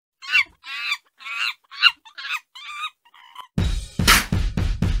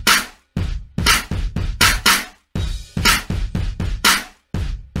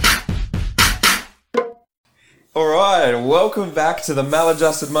All right, welcome back to the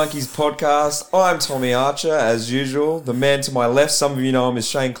Maladjusted Monkeys podcast. I'm Tommy Archer, as usual. The man to my left, some of you know him as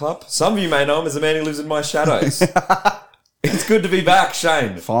Shane Clupp. Some of you may know him as the man who lives in my shadows. It's good to be back,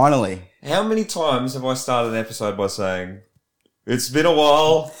 Shane. Finally. How many times have I started an episode by saying, it's been a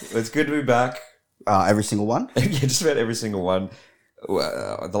while, it's good to be back? Every single one? Yeah, just about every single one.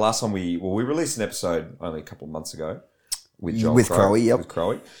 The last time we released an episode only a couple of months ago. With Crowe, yep. With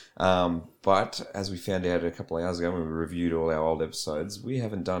Crowe. But as we found out a couple of hours ago when we reviewed all our old episodes, we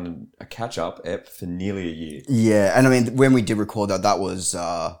haven't done a catch-up ep for nearly a year. Yeah, and I mean, when we did record that was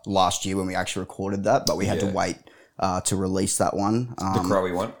last year when we actually recorded that, but we had to wait to release that one. The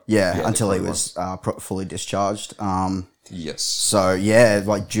Crowe one? Yeah, until he was fully discharged. Yes. So, yeah,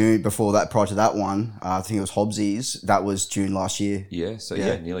 like June, before that, prior to that one, I think it was Hobbsy's, that was June last year. Yeah, so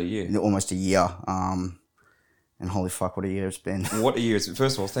nearly a year. Almost a year. And holy fuck, what a year it's been. What a year it's been.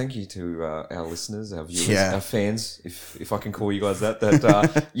 First of all, thank you to our listeners, our viewers, our fans, if I can call you guys that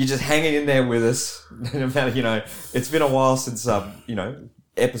you're just hanging in there with us. No matter, it's been a while since,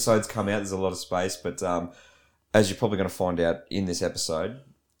 episodes come out. There's a lot of space, but as you're probably going to find out in this episode,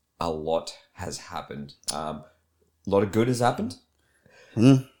 a lot has happened. A lot of good has happened.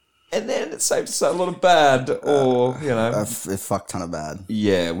 And then it's safe to say a lot of bad or, A fuck ton of bad.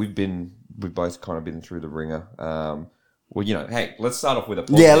 Yeah, we've both kind of been through the ringer. Hey, let's start off with a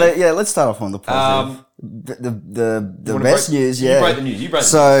positive. Let's start off on the positive. The best news, You break the news.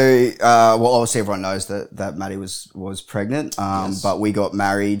 So, obviously everyone knows that Maddie was pregnant. Yes. But we got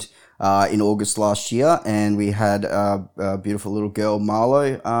married in August last year, and we had a beautiful little girl,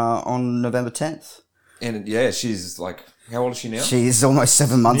 Marlo, on November 10th. And she's like, how old is she now? She's almost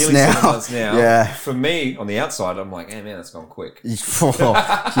 7 months Nearly now. 7 months now. Yeah. For me, on the outside, I'm like, hey man, that's gone quick.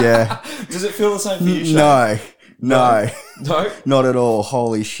 Yeah. Does it feel the same for you, Shane? No. No? Not at all.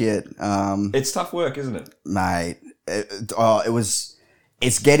 Holy shit. It's tough work, isn't it? Mate. It's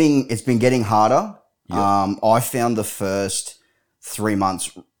been getting harder. Yep. I found the first 3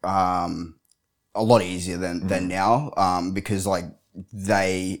 months, a lot easier than now. Because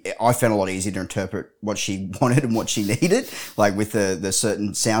I found a lot easier to interpret what she wanted and what she needed, like with the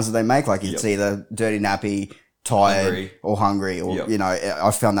certain sounds that they make. Like it's either dirty nappy, tired, or hungry, or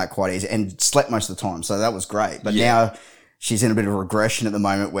I found that quite easy and slept most of the time, so that was great. But now she's in a bit of a regression at the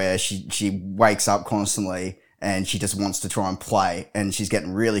moment where she wakes up constantly and she just wants to try and play, and she's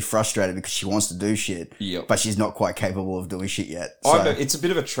getting really frustrated because she wants to do shit, but she's not quite capable of doing shit yet. So. It's a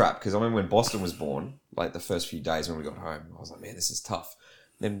bit of a trap because I remember when Boston was born, like the first few days when we got home, I was like, man, this is tough.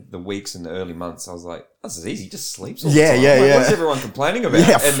 Then the weeks and the early months, I was like, this is easy, just sleeps all the time. What's everyone complaining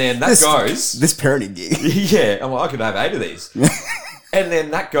about? And then that goes. This parenting gig. Yeah, I'm like, I could have 8 of these. And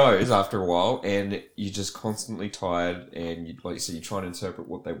then that goes after a while, and you're just constantly tired, and like you said, you're trying to interpret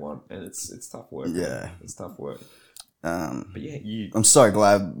what they want, and it's tough work. Yeah, it's tough work. But I'm so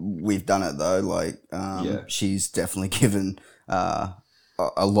glad we've done it though. Like, she's definitely given a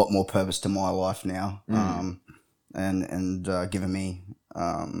lot more purpose to my life now, and given me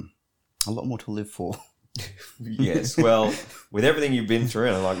a lot more to live for. Yes, well, with everything you've been through,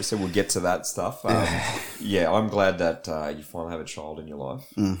 and like we said, we'll get to that stuff. I'm glad that you finally have a child in your life,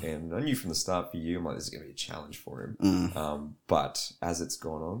 and I knew from the start for you, I'm like, this is going to be a challenge for him. But as it's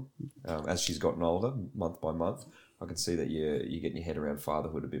gone on, as she's gotten older, month by month, I can see that you're getting your head around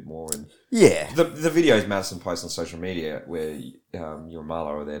fatherhood a bit more. And the videos Madison posts on social media where you and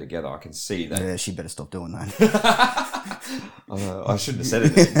Marlo are there together, I can see that. Yeah, she better stop doing that. I shouldn't have said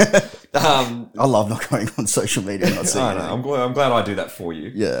it. I love not going on social media and not seeing it. I'm glad I do that for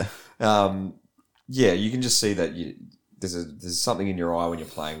you. Yeah. You can just see that there's something in your eye when you're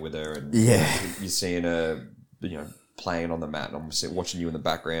playing with her, and you're seeing her, playing on the mat, and I'm watching you in the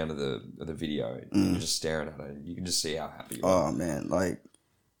background of the video, and you're just staring at her, and you can just see how happy you are. Oh man, like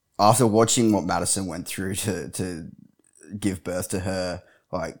after watching what Madison went through to give birth to her,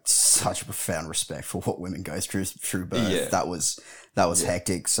 like such a profound respect for what women go through birth. Yeah. That was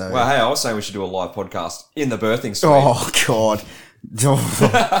hectic. So well, hey, I was saying we should do a live podcast in the birthing suite. Oh god.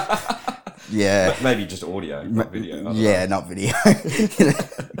 Yeah. Maybe just audio, not video. Not video.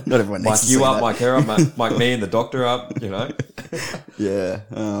 Not everyone needs mic to you see up, that. mic her up, mic me and the doctor up, Yeah.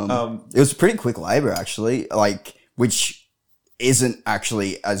 It was pretty quick labor, actually, which isn't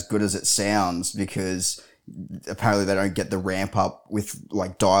actually as good as it sounds because apparently they don't get the ramp up with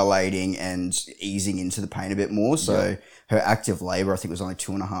dilating and easing into the pain a bit more. So her active labor, I think, was only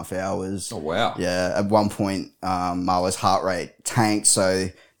 2.5 hours. Oh, wow. Yeah. At one point, Marlo's heart rate tanked, so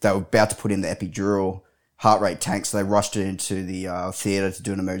they were about to put in the epidural. Heart rate tanked, so they rushed her into the theatre to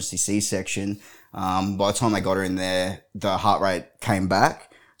do an emergency C-section. By the time they got her in there, the heart rate came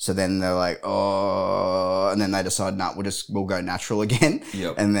back. So then they're like, oh, and then they decide, nah, we'll go natural again.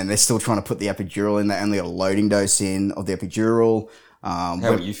 Yep. And then they're still trying to put the epidural in. They only got a loading dose in of the epidural. How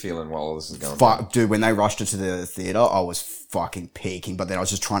are you feeling while this is going on? Dude, when they rushed her to the theater, I was fucking peaking, but then I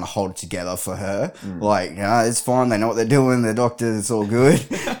was just trying to hold it together for her. Like, yeah, it's fine. They know what they're doing. They're doctors. It's all good.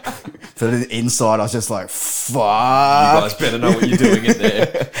 But inside, I was just like, fuck. You guys better know what you're doing in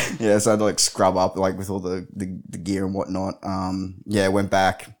there. Yeah, so I had to like scrub up like with all the gear and whatnot. Yeah, went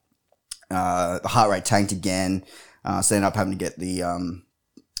back. The heart rate tanked again. So I ended up having to get the,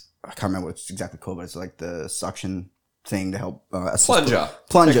 I can't remember what it's exactly called, but it's like the suction thing to help Plunger,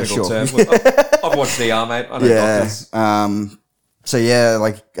 sure. I've watched VR, mate. I know doctors. So yeah,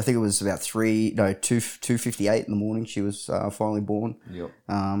 like I think it was about 2:58 in the morning. She was finally born. Yep.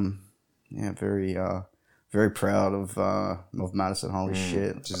 Yeah, very proud of Madison. Holy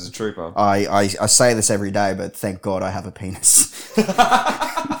shit, She's a trooper. I say this every day, but thank God I have a penis.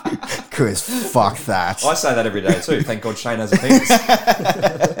 Cause fuck that. I say that every day too. Thank God Shane has a penis.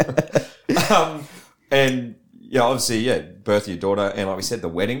 And yeah, obviously, yeah, birth of your daughter, and like we said, the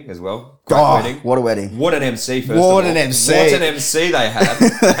wedding as well. Great wedding. What a wedding. What an MC, first of What all. an MC. What an MC they had,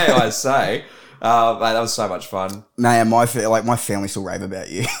 may I say. Mate, that was so much fun. Man, my family still rave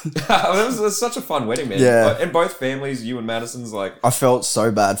about you. It was such a fun wedding, man. Yeah. And both families, you and Madison's, like... I felt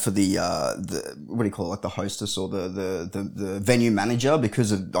so bad for the what do you call it, like the hostess or the venue manager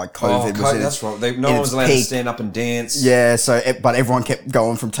because of like COVID. That's right. No one was allowed to stand up and dance. Yeah, but everyone kept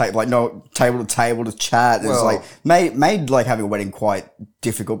going from table to table to chat. It was like made like having a wedding quite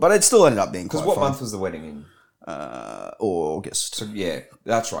difficult, but it still ended up being quite fun. Because what month was the wedding in? August. So yeah,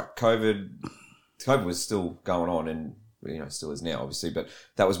 that's right. COVID was still going on, and still is now, obviously. But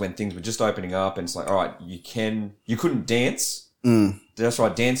that was when things were just opening up, and it's like, all right, you couldn't dance. That's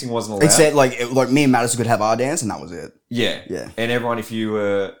right, dancing wasn't allowed. Except like me and Madison could have our dance, and that was it. Yeah, yeah. And everyone, if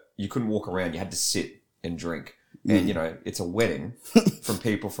you couldn't walk around, you had to sit and drink. And it's a wedding from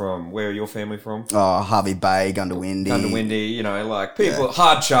people from where are your family from? Oh, Harvey Bay, Gundawindi. Like people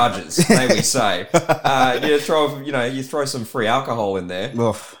hard charges, may we say. You throw some free alcohol in there.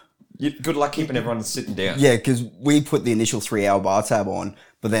 Oof. Good luck keeping everyone sitting down. Yeah, because we put the initial 3-hour bar tab on,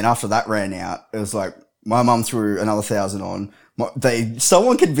 but then after that ran out, it was like my mum threw another 1,000 on.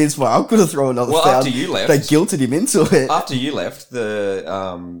 Someone convinced my uncle to throw another 1,000. After you left, they guilted him into it. After you left,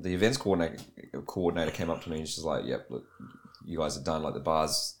 the events coordinator came up to me and she's like, "Yep, look, you guys are done. Like the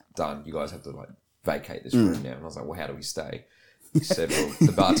bar's done. You guys have to like vacate this room now." And I was like, "Well, how do we stay?" He said, "Well,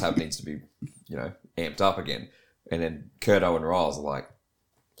 the bar tab needs to be, amped up again." And then Curto and Riles are like.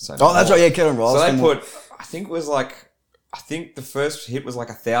 That's right, yeah, Kevin Riles. So they put, I think the first hit was like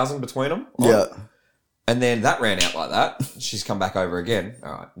 1,000 between them. Yeah. And then that ran out like that. She's come back over again.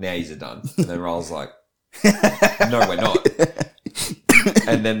 All right, now you're done. And then Riles like, no, we're not.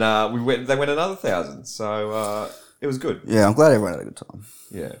 And then they went another 1,000. So it was good. Yeah, I'm glad everyone had a good time.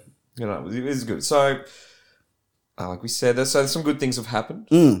 Yeah. It was good. So, like we said, there's some good things have happened.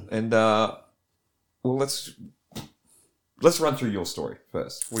 And, let's run through your story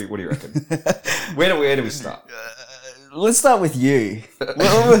first. What do you reckon? Where do we start? Let's start with you.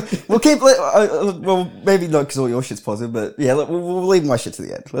 We'll keep. Well, maybe not because all your shit's positive, but yeah, we'll leave my shit to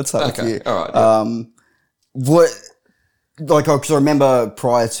the end. Let's start with you. All right. Yeah. Because I remember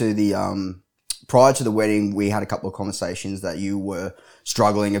prior to the wedding, we had a couple of conversations that you were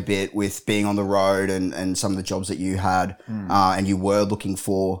struggling a bit with being on the road and some of the jobs that you had, and you were looking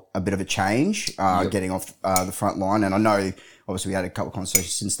for a bit of a change, getting off the front line. And I know, obviously, we had a couple of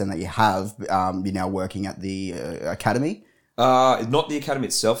conversations since then that you have. You're now working at the academy. Not the academy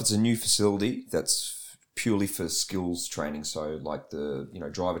itself. It's a new facility that's purely for skills training. So like the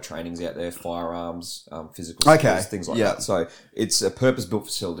driver trainings out there, firearms, physical skills, things like that. So it's a purpose-built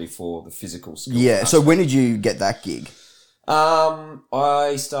facility for the physical skills. Yeah. aspect. So when did you get that gig?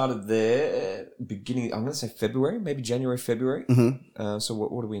 I started there beginning, I'm going to say February, maybe January, February. Mm-hmm. So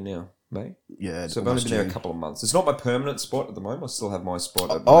what are we now? May? Yeah. So I've only been there a couple of months. It's not my permanent spot at the moment. I still have my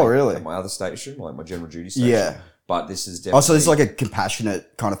spot at my other station, like my general duty station. Yeah. But this is definitely... so this is like a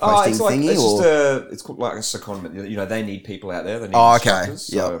compassionate kind of posting thingy? It's called like a secondment. They need people out there. They need instructors.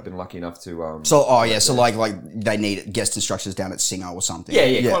 Okay. So I've been lucky enough to... So like they need guest instructors down at Singer or something.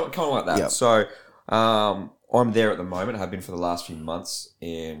 Yeah. Kind of like that. Yep. So I'm there at the moment. I have been for the last few months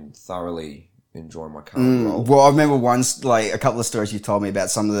and thoroughly enjoying my current role. Well, I remember once, like a couple of stories you told me about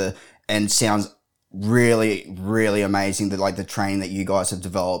some of the... And sounds really, really amazing that like the training that you guys have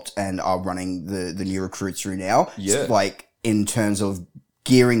developed and are running the new recruits through now. Yeah. Like in terms of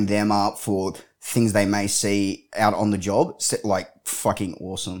gearing them up for things they may see out on the job, like fucking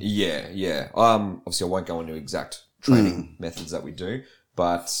awesome. Yeah. Obviously I won't go into exact training methods that we do,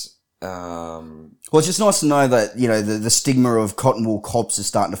 But Well, it's just nice to know that, you know, the stigma of cotton wool cops is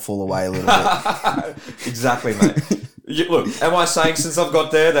starting to fall away a little bit. exactly, mate. Look, am I saying since I've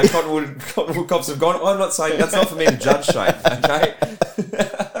got there that cotton wool cops have gone? I'm not saying that's not for me to judge, Shane. Okay,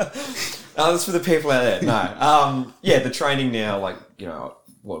 that's for the people out there. No, yeah, the training now, like, you know,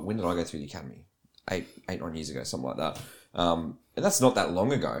 when did I go through the academy? 9 years ago, something like that. And that's not that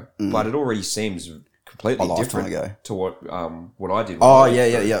long ago, but it already seems completely different to what I did.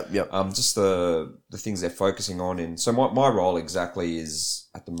 Just the things they're focusing on. And so my role exactly is,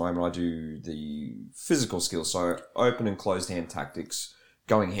 at the moment, I do the physical skills. So open and closed hand tactics,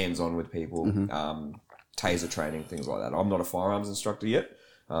 going hands-on with people, taser training, things like that. I'm not a firearms instructor yet.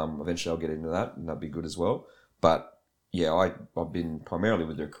 Eventually I'll get into that, and that'd be good as well. But yeah, I've been primarily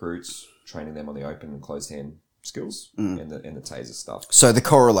with recruits, training them on the open and closed hand skills and the taser stuff. So the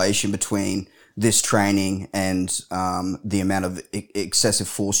correlation between this training and the amount of excessive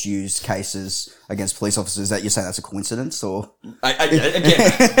force used cases against police officers, that you're saying that's a coincidence, or again, okay,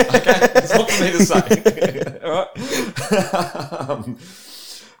 it's not for me to say. All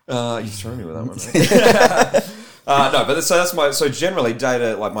right. You threw me with that one, mate. No, but so generally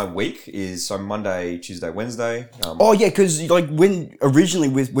data, like my week is Monday, Tuesday, Wednesday. Because like when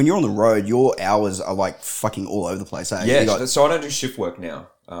you're on the road, your hours are like fucking all over the place. Eh? Yeah, so I don't do shift work now,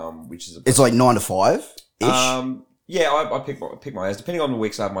 which is it's like 9 to 5 ish. I pick my hours depending on the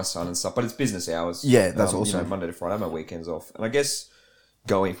weeks I have my son and stuff, but it's business hours. Yeah, that's awesome. You know, Monday to Friday, my weekends off, and I guess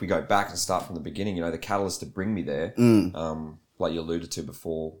if we go back and start from the beginning, you know, the catalyst to bring me there, like you alluded to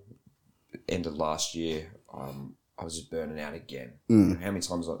before, end of last year. I was just burning out again. You know, how many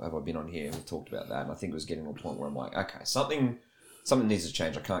times have I been on here and we've talked about that? And I think it was getting to a point where I'm like, okay, something needs to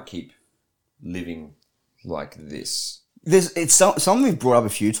change. I can't keep living like this. It's something we've brought up a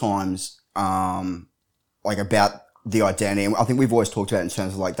few times, like about the identity. And I think we've always talked about it in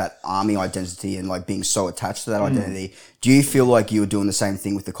terms of like that army identity and like being so attached to that identity. Do you feel like you were doing the same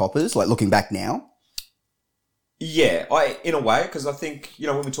thing with the coppers, like looking back now? Yeah, in a way, because I think, you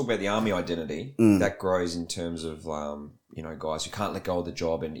know, when we talk about the army identity, that grows in terms of, you know, guys who can't let go of the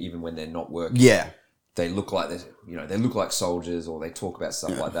job, and even when they're not working, they look like they look like soldiers, or they talk about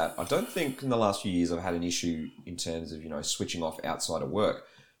stuff like that. I don't think in the last few years I've had an issue in terms of, you know, switching off outside of work,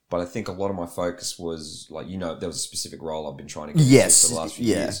 but I think a lot of my focus was like, you know, there was a specific role I've been trying to get to for the last few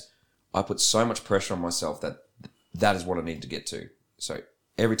years. I put so much pressure on myself that is what I need to get to. So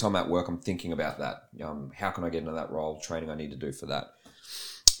every time at work, I'm thinking about that. How can I get into that role? Training I need to do for that.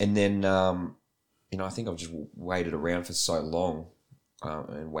 And then, you know, I think I've just waited around for so long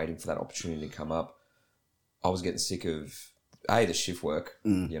and waiting for that opportunity to come up. I was getting sick of, A, the shift work,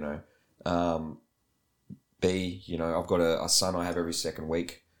 you know. B, you know, I've got a son I have every second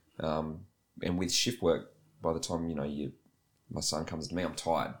week. And with shift work, by the time, you know, my son comes to me, I'm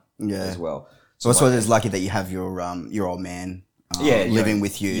tired as well. So that's why it's lucky that you have your old man living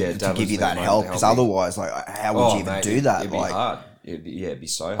with you to give you that help, because otherwise, like, how would you even do that? It'd be hard. It'd be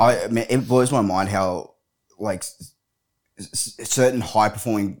so hard. I mean, it blows my mind how, like, certain high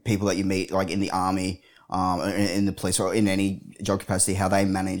performing people that you meet, like in the army, in the police, or in any job capacity, how they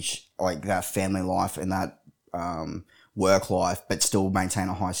manage like that family life and that work life, but still maintain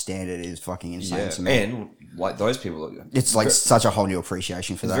a high standard is fucking insane to me. And like those people, it's like such a whole new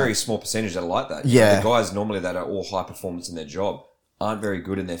appreciation for that. There's a very small percentage that are like that. Yeah, the guys normally that are all high performance in their job aren't very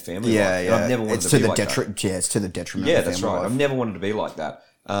good in their family life. And I've never wanted to be like that. Yeah, it's to the detriment. Yeah, of that's right. life. I've never wanted to be like that.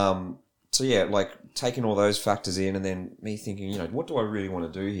 So yeah, like taking all those factors in, and then me thinking, you know, what do I really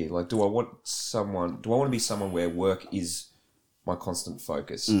want to do here? Like, do I want to be someone where work is my constant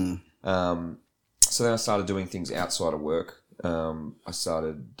focus? So then I started doing things outside of work. I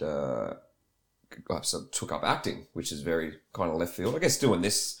took up acting, which is very kind of left field. I guess doing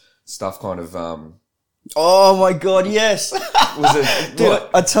this stuff kind of. Oh my God, yes. Dude,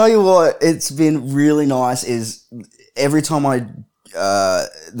 I tell you what, it's been really nice is every time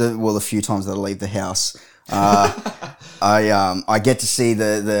the few times that I leave the house, I get to see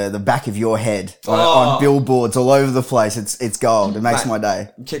the back of your head on billboards all over the place. It's gold. It makes my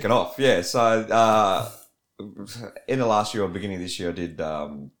day. Kick it off. Yeah. So, in the last year or beginning of this year, I did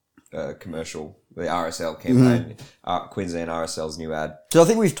a commercial, the RSL campaign, Queensland RSL's new ad. So I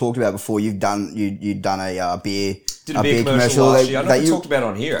think we've talked about before. You've done a beer. Did a beer commercial last year. I know we talked about it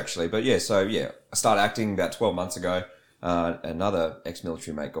on here actually, but yeah. So yeah, I started acting about 12 months ago. Another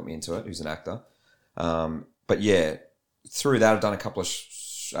ex-military mate got me into it, who's an actor. But yeah, through that, I've done a couple of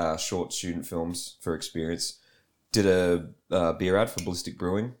short student films for experience. Did a beer ad for Ballistic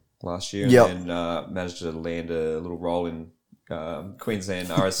Brewing last year, and then managed to land a little role in Queensland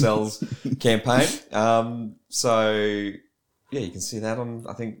RSL's campaign. So Yeah, you can see that on,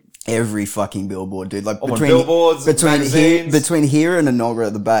 I think, Every fucking billboard, dude. Like on billboards, magazines. between here and Enoggera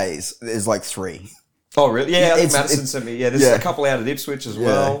at the Bays, there's like 3. Oh, really? Yeah, I think It's- Madison sent me. Yeah, there's a couple out at Ipswich as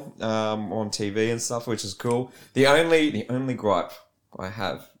well, on TV and stuff, which is cool. The only gripe I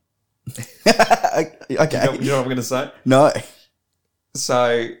have. Okay. You know what I'm going to say? No.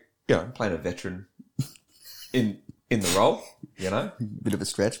 So, you know, I'm playing a veteran in the role, you know? Bit of a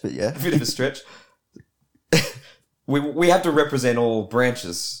stretch, but yeah. A bit of a stretch. We have to represent all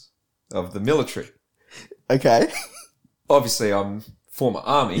branches of the military. Okay. Obviously, I'm former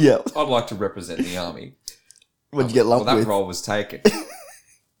army. Yeah. I'd like to represent the army. What'd you get lumped Well, that with? role was taken.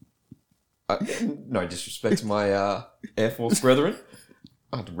 No disrespect to my Air Force brethren.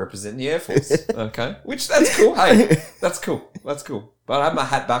 I had to represent the Air Force. Okay. That's cool. Hey, that's cool. That's cool. But I had my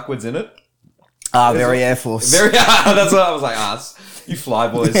hat backwards in it. Very Air Force. That's what I was like, you fly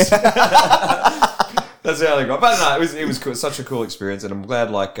boys. That's how they got. But no, it was cool. Such a cool experience. And I'm glad,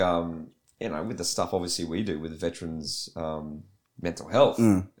 like, you know, with the stuff obviously we do with veterans, mental health,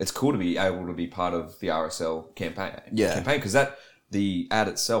 it's cool to be able to be part of the RSL campaign. Yeah. Because the ad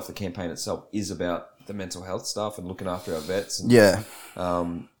itself, the campaign itself is about the mental health stuff and looking after our vets. And, Yeah.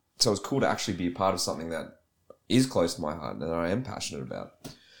 so it's cool to actually be a part of something that is close to my heart and that I am passionate about.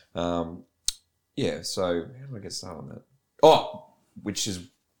 Yeah, so how do I get started on that? Oh, which is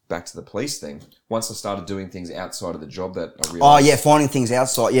back to the police thing. Once I started doing things outside of the job that I realized... Oh, yeah, finding things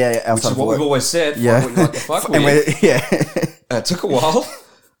outside. Yeah, outside Which is of what work. we've always said. Yeah. Find what you like to fuck And with. yeah. It took a while.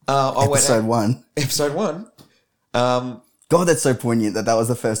 Episode 1. Episode 1. God, that's so poignant that was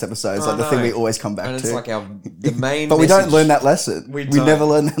the first episode. It's like the thing we always come back and to. it's like the main but we don't message- learn that lesson. We We don't. never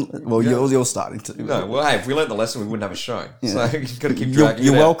learn that. Well, you're starting to. No, well, hey, if we learned the lesson, we wouldn't have a show. Yeah. So you've got to keep You're dragging it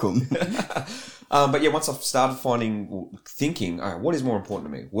out. welcome. But yeah, once I've started thinking, all right, what is more important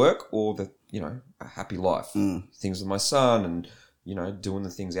to me, work or a happy life, things with my son, and doing the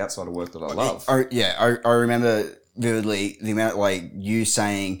things outside of work that I love. I remember vividly the amount like you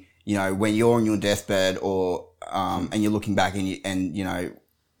saying, when you're on your deathbed or and you're looking back and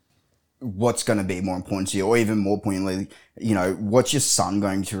what's going to be more important to you, or even more poignantly, what's your son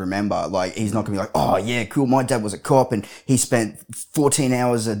going to remember? Like, he's not going to be like, oh yeah, cool, my dad was a cop and he spent 14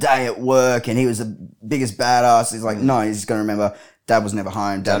 hours a day at work and he was the biggest badass. He's like, no, he's going to remember dad was never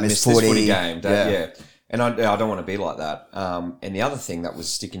home, dad missed this 40. footy game, yeah. And I don't want to be like that. And the other thing that was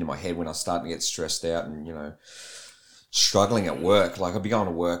sticking in my head when I was starting to get stressed out and, struggling at work, like I'd be going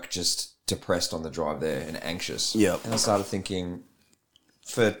to work just depressed on the drive there and anxious. Yep. And I started thinking,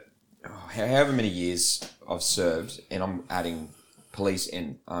 for however many years I've served, and I'm adding police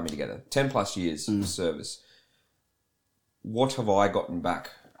and army together, 10 plus years of service, what have I gotten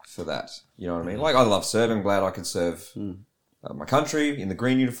back for that? You know what I mean? Like, I love serving. I'm glad I can serve my country in the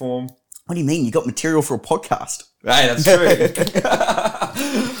green uniform. What do you mean? You got material for a podcast? Hey, that's true.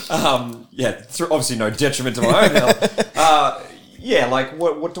 Obviously no detriment to my own health. Like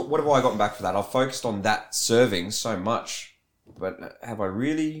what have I gotten back for that? I've focused on that serving so much, but have I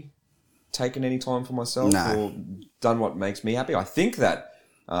really taken any time for myself or done what makes me happy? I think that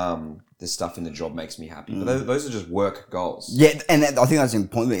the stuff in the job makes me happy, but those are just work goals. Yeah, and I think that's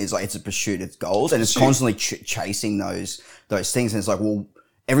important. Is like it's a pursuit, it's goals, and it's constantly chasing those things. And it's like, well,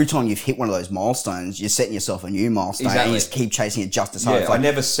 every time you've hit one of those milestones, you're setting yourself a new milestone, and you just keep chasing it just as hard. Yeah, It's like, I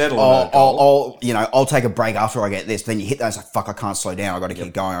never settle on a goal. I'll take a break after I get this. Then you hit that, it's like, fuck, I can't slow down. I got to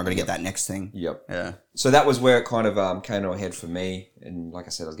keep going. I got to get that next thing. Yep. Yeah. So that was where it kind of came to a head for me. And like I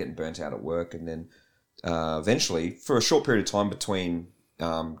said, I was getting burnt out at work. And then eventually, for a short period of time between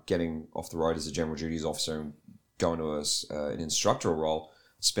getting off the road as a general duties officer and going to an instructorial role,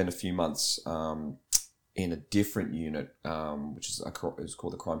 spent a few months in a different unit, which is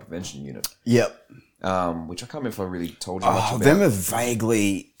called the Crime Prevention Unit. Yep. Which I can't remember if I really told you much about. Them are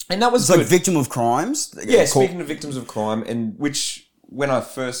vaguely... And that was like victim of crimes? Yeah, speaking of victims of crime, and which when I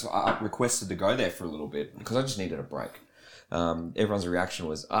first requested to go there for a little bit, because I just needed a break. Everyone's reaction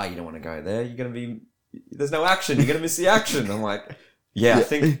was, you don't want to go there. You're going to be... There's no action. You're going to miss the action. I'm like, yeah,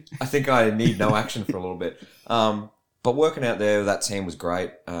 I think I need no action for a little bit. But working out there, that team was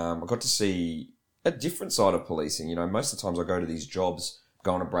great. I got to see a different side of policing. Most of the times I go to these jobs,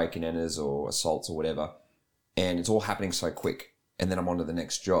 go on a break-in-enters or assaults or whatever, and it's all happening so quick, and then I'm on to the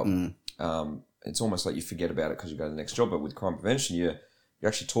next job. It's almost like you forget about it because you go to the next job, but with crime prevention, you're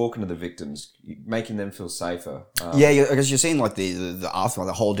actually talking to the victims, making them feel safer. I guess you're seeing like the aftermath,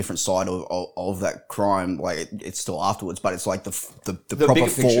 the whole different side of that crime. Like it's still afterwards, but it's like the proper bigger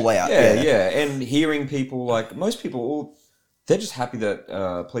picture. fallout. Yeah. And hearing people, like most people, they're just happy that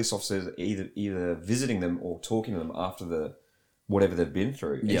police officers are either visiting them or talking to them after whatever they've been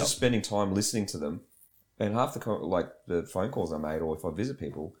through. And just spending time listening to them And half the phone calls I made, or if I visit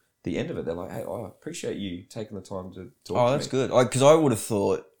people, the end of it, they're like, "Hey, I appreciate you taking the time to talk to me." Oh, that's good. Because I would have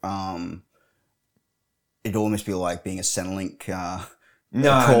thought it'd almost be like being a Centrelink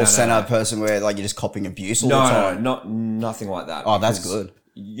call center person where like you're just copying abuse all the time. No, nothing like that. Oh, that's good.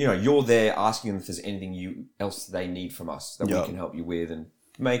 You know, you're there asking them if there's anything else they need from us that we can help you with, and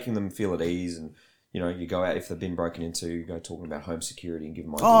making them feel at ease. And you know, you go out if they've been broken into, you go talking about home security and give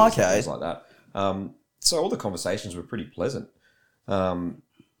them ideas and things like that. So all the conversations were pretty pleasant, and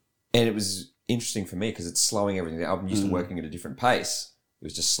it was interesting for me because it's slowing everything down. I'm used to working at a different pace. It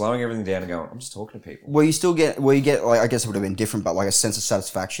was just slowing everything down and going, I'm just talking to people. Will you get like, I guess it would have been different, but like a sense of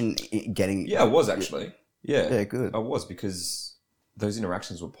satisfaction getting... Yeah, I was actually. Yeah, good. I was, because those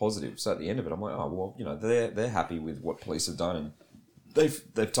interactions were positive. So at the end of it, I'm like, oh, well, you know, they're happy with what police have done, and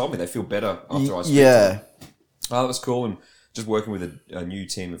they've told me they feel better after I speak to them. Oh, that was cool. And just working with a new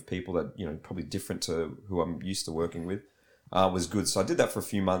team of people that, you know, probably different to who I'm used to working with, was good. So I did that for a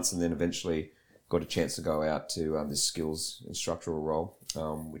few months, and then eventually got a chance to go out to this skills instructorial role,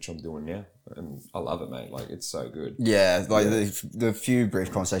 which I'm doing now, and I love it, mate. Like, it's so good. Yeah, like the few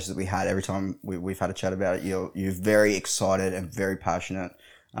brief conversations that we had, every time we've had a chat about it, you're very excited and very passionate.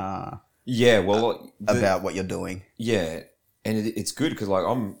 About what you're doing. Yeah, and it's good because like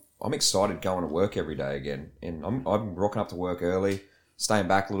I'm excited going to work every day again, and I'm rocking up to work early, staying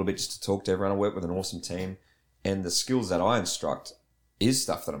back a little bit just to talk to everyone. I work with an awesome team, and the skills that I instruct is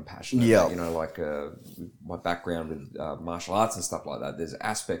stuff that I'm passionate about. You know, like my background with martial arts and stuff like that. There's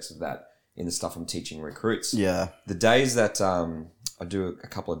aspects of that in the stuff I'm teaching recruits. Yeah. The days that I do a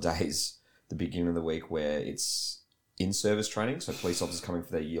couple of days, the beginning of the week, where it's in-service training, so police officers coming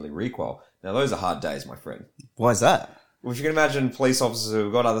for their yearly requal. Now, those are hard days, my friend. Why is that? Well, if you can imagine police officers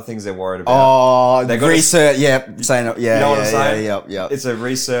who've got other things they're worried about. Oh, they got research. Saying it. Yeah. You know what I'm saying? Yeah. It's a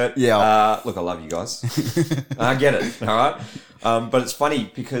research. Yeah. Look, I love you guys. I get it. All right. But it's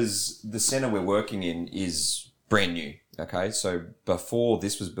funny because the centre we're working in is brand new. Okay. So before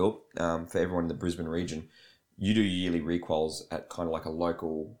this was built, for everyone in the Brisbane region, you do yearly requals at kind of like a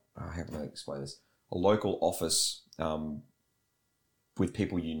local, how can I explain this? A local office, with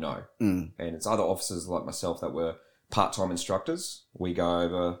people you know. And it's other officers like myself that were part-time instructors. We go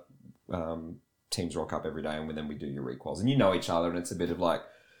over, teams rock up every day, and then we do your requals. And you know each other, and it's a bit of like,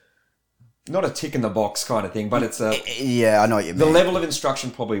 not a tick in the box kind of thing, but it's a... Yeah, I know what you mean. The level of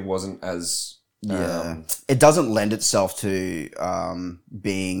instruction probably wasn't as... it doesn't lend itself to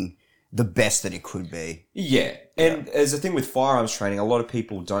being the best that it could be. Yeah. And as a thing with firearms training, a lot of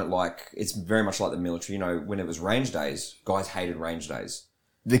people don't like... It's very much like the military. You know, when it was range days, guys hated range days.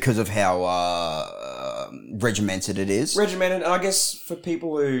 Because of how regimented it is. Regimented, and I guess for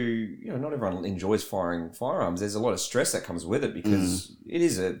people who, you know, not everyone enjoys firing firearms, there's a lot of stress that comes with it because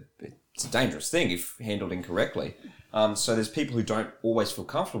it's a dangerous thing if handled incorrectly. So there's people who don't always feel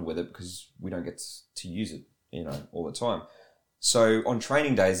comfortable with it because we don't get to use it, you know, all the time. So on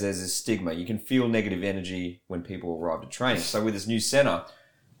training days, there's a stigma. You can feel negative energy when people arrive at training. So with this new centre,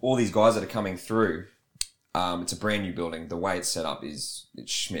 all these guys that are coming through, it's a brand new building. The way it's set up it's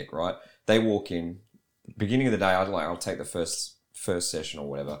schmick, right? They walk in, beginning of the day, I'll take the first session or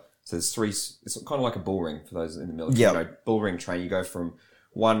whatever. So there's three, it's kind of like a bull ring for those in the military. Yep. You know, bull ring training, you go from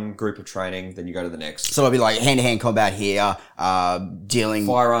one group of training, then you go to the next. So it'll be like hand-to-hand combat here, dealing...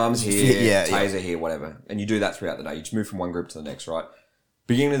 Firearms here, taser here, whatever. And you do that throughout the day. You just move from one group to the next, right?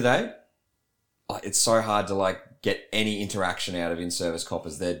 Beginning of the day, it's so hard to like get any interaction out of in-service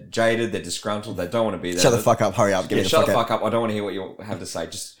coppers. They're jaded, they're disgruntled, they don't want to be there. Shut the fuck up, hurry up, get me the fuck out. Shut the fuck up, I don't want to hear what you have to say.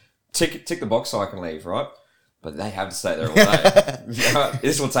 Just tick the box so I can leave, right? But they have to stay there all day.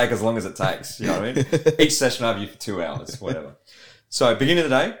 This will take as long as it takes, you know what I mean? Each session will have you for 2 hours, whatever. So beginning of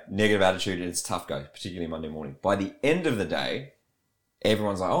the day, negative attitude, and it's tough go, particularly Monday morning. By the end of the day,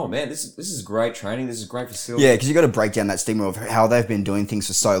 everyone's like, oh man, this is great training, this is great facility. Yeah, because you got to break down that stigma of how they've been doing things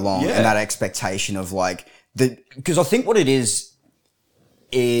for so long, and that expectation of like because I think what it is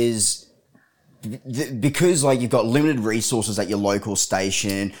because like you've got limited resources at your local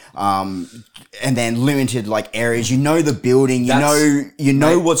station, and then limited like areas. You know the building, you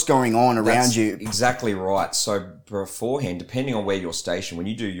know what's going on around you. Exactly right. So beforehand, depending on where you're stationed, when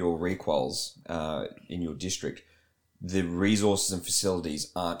you do your requals in your district, the resources and facilities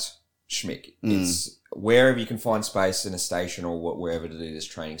aren't schmick. It's wherever you can find space in a station or wherever to do this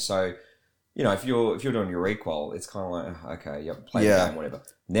training. So, you know, if you're doing your requal, it's kind of like, okay, play the game, whatever.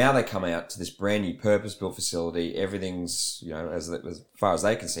 Now they come out to this brand new purpose-built facility. Everything's, you know, as far as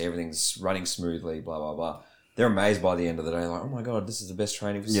they can see, everything's running smoothly, blah, blah, blah. They're amazed by the end of the day, like, oh my God, this is the best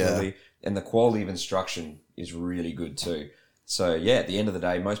training facility. Yeah. And the quality of instruction is really good too. So, yeah, at the end of the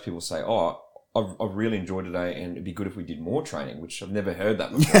day, most people say, oh, I've really enjoyed today, and it'd be good if we did more training, which I've never heard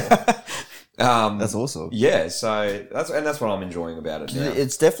that before. That's awesome. Yeah, so that's what I'm enjoying about it now.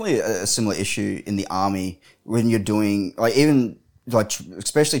 It's definitely a similar issue in the army when you're doing like even like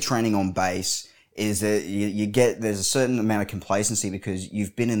especially training on base. Is that there's a certain amount of complacency because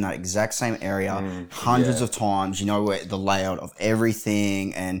you've been in that exact same area hundreds of times. You know where the layout of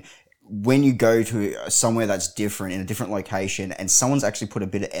everything, and when you go to somewhere that's different in a different location and someone's actually put a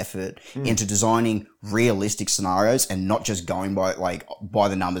bit of effort into designing realistic scenarios and not just going by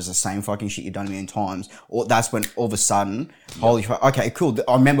the numbers, the same fucking shit you've done a million times, or that's when all of a sudden, holy fuck, okay, cool.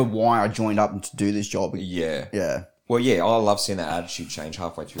 I remember why I joined up to do this job. Yeah. Yeah. Well, yeah, I love seeing that attitude change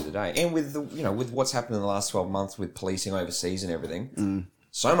halfway through the day. And with with what's happened in the last 12 months with policing overseas and everything,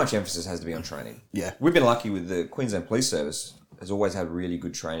 so much emphasis has to be on training. Yeah. We've been lucky with the Queensland Police Service has always had really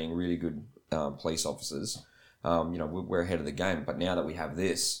good training, really good police officers. We're ahead of the game. But now that we have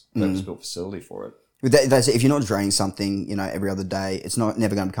this purpose-built facility for it. That's if you're not draining something, every other day, it's never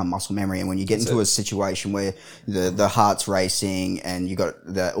going to become muscle memory. And when you get into a situation where the heart's racing and you got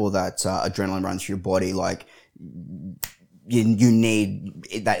all that adrenaline running through your body, like you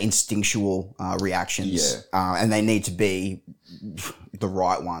need that instinctual reactions, and they need to be the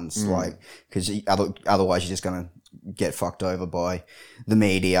right ones, because otherwise you're just going to get fucked over by the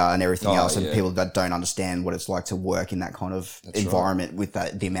media and everything else, and people that don't understand what it's like to work in that kind of environment with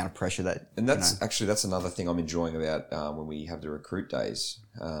the amount of pressure that. And that's another thing I'm enjoying about when we have the recruit days,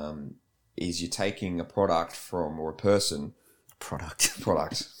 is you're taking a product or a person. Product.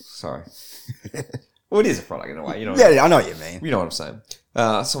 Sorry. Well, it is a product in a way, you know. Yeah, I know what you mean. You know what I'm saying.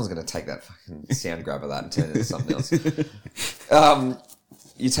 Someone's going to take that fucking sound grab of that and turn it into something else.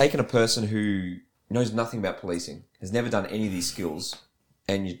 You're taking a person who knows nothing about policing, has never done any of these skills,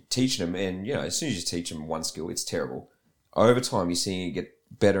 and you're teaching them, and, as soon as you teach them one skill, it's terrible. Over time, you're seeing it get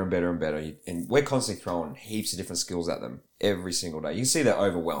better and better and better, and we're constantly throwing heaps of different skills at them every single day. You can see they're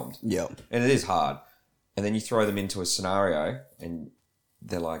overwhelmed. Yeah. And it is hard. And then you throw them into a scenario, and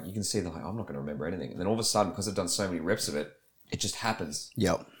they're like, you can see they're like, I'm not going to remember anything. And then all of a sudden, because they've done so many reps of it, it just happens.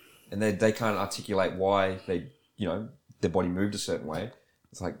 Yep. And they can't articulate why their body moved a certain way.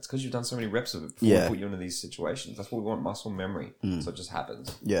 It's like, it's because you've done so many reps of it before we put you into these situations. That's what we want, muscle memory. So it just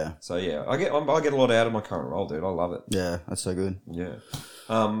happens. Yeah. So yeah, I get a lot out of my current role, dude. I love it. Yeah, that's so good. Yeah.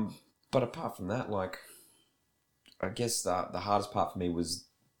 But apart from that, I guess the hardest part for me was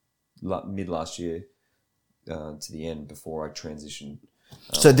mid last year to the end before I transitioned.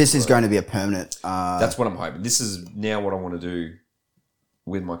 So this is going to be a permanent. That's what I'm hoping. This is now what I want to do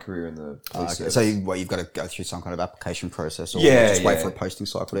with my career in the police service. So you've got to go through some kind of application process, or just wait for a posting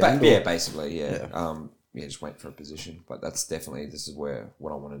cycle to end? Yeah, basically, yeah. Just wait for a position. But this is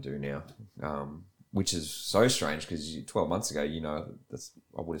what I want to do now. Which is so strange because 12 months ago,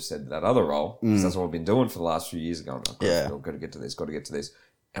 I would have said that other role, because that's what I've been doing for the last few years, going, I've got to get to this,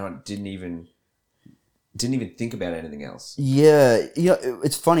 and I didn't even think about anything else. Yeah,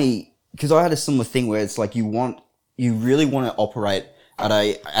 it's funny because I had a similar thing where it's like you really want to operate at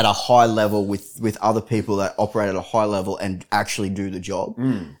a high level with other people that operate at a high level and actually do the job.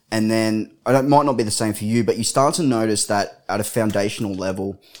 And then it might not be the same for you, but you start to notice that at a foundational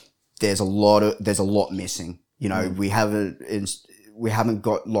level, there's a lot missing. We haven't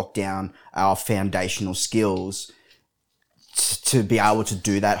got locked down our foundational skills to be able to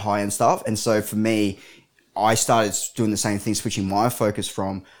do that high end stuff. And so for me, I started doing the same thing, switching my focus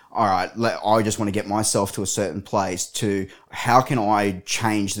from, all right, I just want to get myself to a certain place, to how can I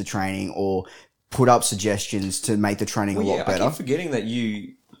change the training or put up suggestions to make the training a lot better. I keep forgetting that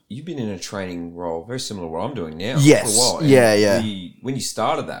you've been in a training role very similar to what I'm doing now for a while. Yeah. When you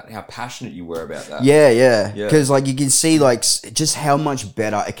started that, how passionate you were about that. Yeah. Because you can see just how much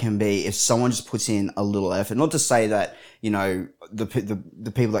better it can be if someone just puts in a little effort. Not to say that,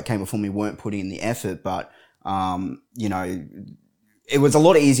 the people that came before me weren't putting in the effort, but it was a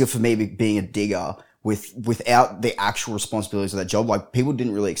lot easier for me being a digger without the actual responsibilities of that job. Like, people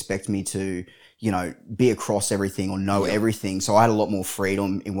didn't really expect me to, be across everything or know everything. So I had a lot more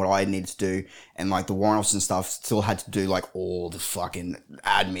freedom in what I needed to do. And the warrant office and stuff still had to do all the fucking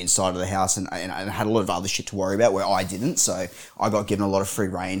admin side of the house, and had a lot of other shit to worry about where I didn't. So I got given a lot of free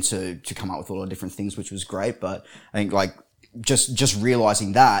reign to come up with a lot of different things, which was great. But I think just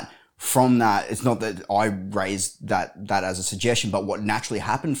realizing that, from that, it's not that I raised that as a suggestion, but what naturally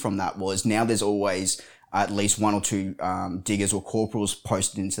happened from that was now there's always at least one or two diggers or corporals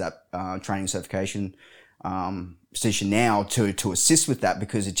posted into that training certification position now to assist with that,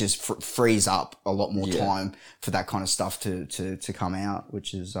 because it just frees up a lot more time for that kind of stuff to come out,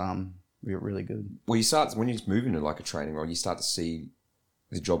 which is really good. Well, when you move into a training role, you start to see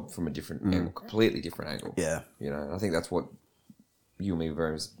the job from a different angle, completely different angle. Yeah. And I think that's what you and me are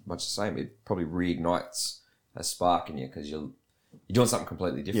very much the same. It probably reignites a spark in you because you're doing something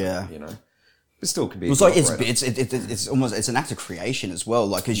completely different. Yeah. It still can be. It's like it's almost it's an act of creation as well,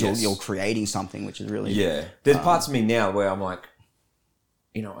 like because you're creating something, which is really There's parts of me now where I'm like,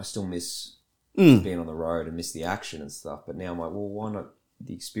 I still miss being on the road and miss the action and stuff. But now I'm like, well, why not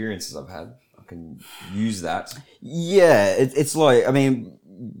the experiences I've had? I can use that. Yeah, it's like, I mean,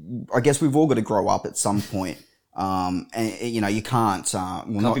 I guess we've all got to grow up at some point. And you can't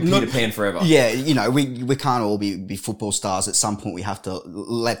Not be Peter Pan forever. Yeah, we can't all be football stars. At some point, we have to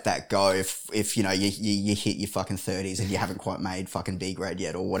let that go. If you hit your fucking 30s and you haven't quite made fucking B grade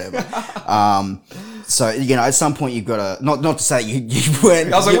yet or whatever. So at some point you've got to not to say you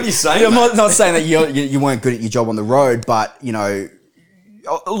weren't. I was like, what are you saying? I'm not saying that you weren't good at your job on the road, but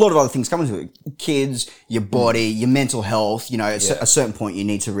a lot of other things come into it. Kids, your body, your mental health. At a certain point you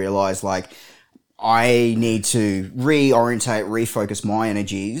need to realize like, I need to refocus my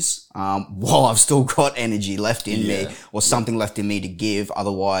energies while I've still got energy left in me or something left in me to give.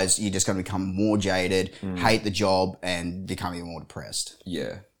 Otherwise, you're just going to become more jaded, hate the job, and become even more depressed.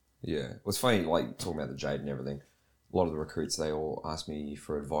 Yeah. Well, it's funny, like, talking about the jade and everything. A lot of the recruits, they all ask me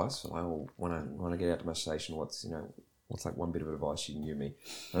for advice. Like, when I get out to my station, what's like one bit of advice you can give me?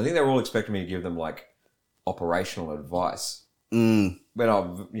 And I think they're all expecting me to give them, like, operational advice. But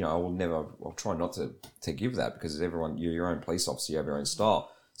I'll try not to give that because you're your own police officer, you have your own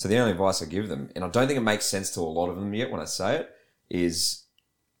style. So the only advice I give them, and I don't think it makes sense to a lot of them yet when I say it, is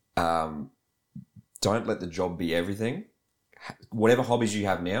don't let the job be everything. Whatever hobbies you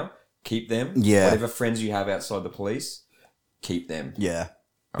have now, keep them. Yeah. Whatever friends you have outside the police, keep them. Yeah.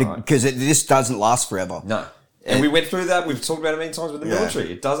 All Because this doesn't last forever. No. And we went through that. We've talked about it many times with the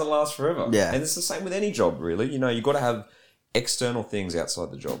military. It doesn't last forever. Yeah. And it's the same with any job, really. You've got to have external things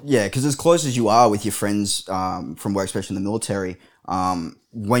outside the job. Yeah, because as close as you are with your friends from work, especially in the military,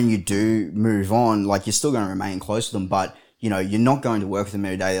 when you do move on, like you're still going to remain close to them, but you're not going to work with them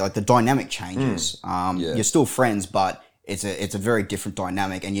every day. Like the dynamic changes. You're still friends, but it's a very different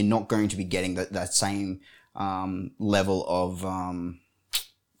dynamic, and you're not going to be getting that same level of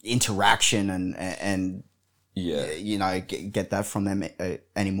interaction and get that from them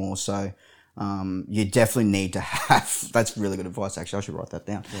anymore. So. You definitely need to have. That's really good advice. Actually, I should write that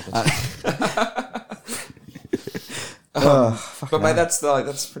down. But mate,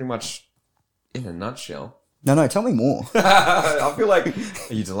 that's pretty much in a nutshell. No, tell me more. I feel like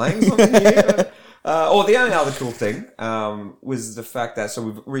are you delaying something here? The only other cool thing was the fact that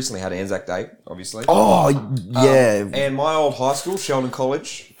we've recently had Anzac Day, obviously. Oh yeah. And my old high school, Sheldon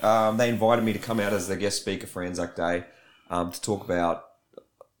College, they invited me to come out as the guest speaker for Anzac Day to talk about.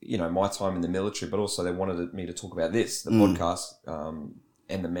 My time in the military, but also they wanted me to talk about the podcast,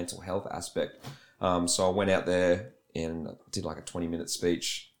 and the mental health aspect. So I went out there and did like a 20-minute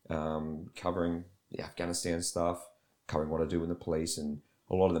speech, covering the Afghanistan stuff, covering what I do in the police and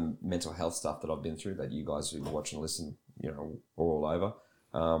a lot of the mental health stuff that I've been through that you guys who watch and listen, are all over.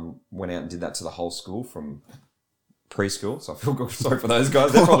 Went out and did that to the whole school from preschool, so I feel sorry for those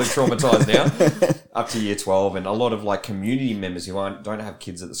guys. They're probably traumatized now. Up to year 12, and a lot of like community members who don't have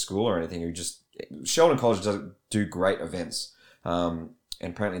kids at the school or anything, who just Sheldon College does do great events. And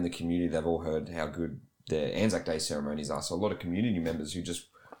apparently in the community they've all heard how good their Anzac Day ceremonies are. So a lot of community members who just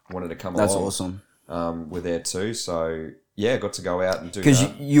wanted to come along. That's awesome. Were there too. So yeah, got to go out and do that.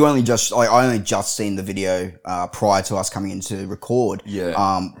 Because you only just I only just seen the video prior to us coming in to record. Yeah.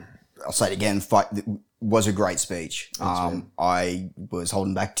 I'll say it again. Was a great speech. I was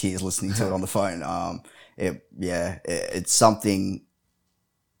holding back tears listening to it on the phone. It's something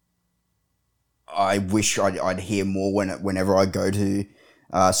I wish I'd hear more whenever I go to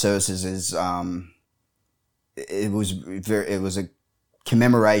services. It was a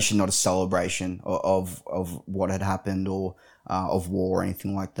commemoration, not a celebration of what had happened or of war or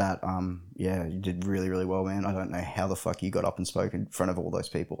anything like that. You did really, really well, man. I don't know how the fuck you got up and spoke in front of all those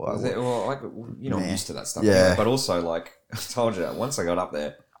people. I'm used to that stuff. Yeah. Anyway, but also, like I told you, once I got up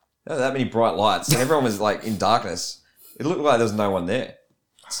there were that many bright lights and everyone was like in darkness. It looked like there was no one there.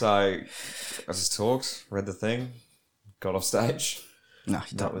 So I just talked, read the thing, got off stage. No,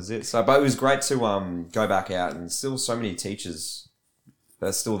 that was it. So, but it was great to go back out, and still so many teachers that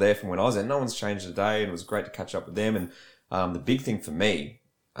are still there from when I was there. No one's changed today, and it was great to catch up with them. And the big thing for me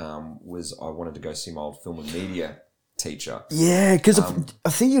was I wanted to go see my old film and media teacher. Yeah, because I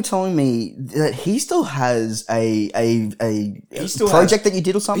think you're telling me that he still has a project that you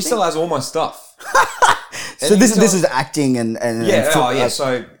did or something. He still has all my stuff. So this is acting and yeah, yeah.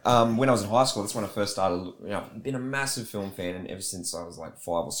 So when I was in high school, that's when I first started. I've been a massive film fan, and ever since I was like 5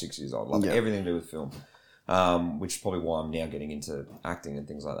 or 6 years old, love everything to do with film. Which is probably why I'm now getting into acting and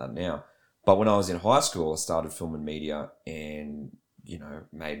things like that now. But when I was in high school, I started film and media, and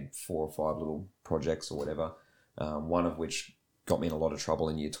made 4 or 5 little projects or whatever. One of which got me in a lot of trouble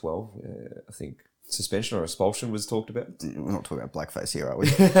in year 12. I think suspension or expulsion was talked about. We're not talking about blackface here, are we?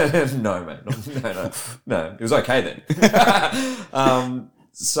 No, mate. No. It was okay then.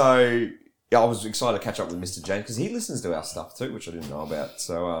 So yeah, I was excited to catch up with Mr. James because he listens to our stuff too, which I didn't know about.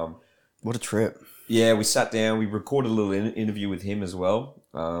 So what a trip. Yeah, we sat down. We recorded a little interview with him as well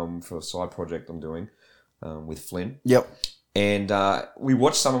for a side project I'm doing with Flynn. Yep. And we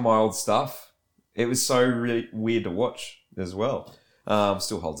watched some of my old stuff. It was so really weird to watch as well.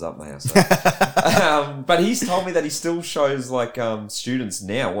 Still holds up, my house. But he's told me that he still shows like students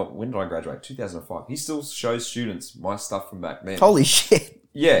now. When did I graduate? 2005. He still shows students my stuff from back then. Holy shit!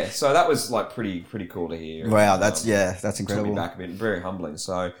 Yeah, so that was like pretty cool to hear. Wow, that's incredible. Took me back a bit, very humbling.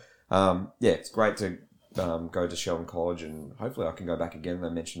 So it's great to go to Shelton College, and hopefully I can go back again. They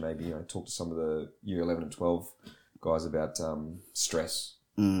mentioned maybe talk to some of the year 11 and 12 guys about stress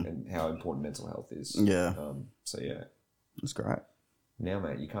and how important mental health is. Yeah. So yeah, that's great. Now,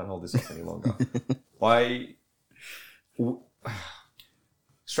 mate, you can't hold this up any longer.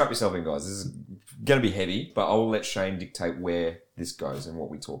 Strap yourself in, guys. This is going to be heavy, but I will let Shane dictate where this goes and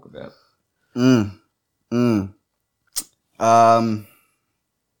what we talk about.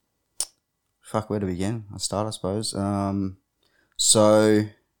 Fuck, where to begin? I start, I suppose. So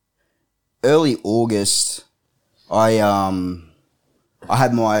early August, I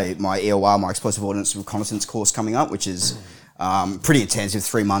had my EOR, my Explosive Ordnance Reconnaissance course coming up, which is pretty intensive,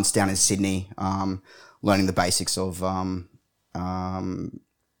 3 months down in Sydney, learning the basics of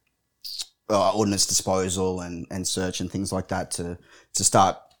ordnance disposal and search and things like that to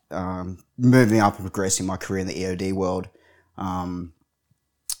start moving up and progressing my career in the EOD world,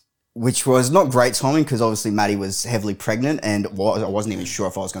 which was not great timing because obviously Maddie was heavily pregnant and I wasn't even sure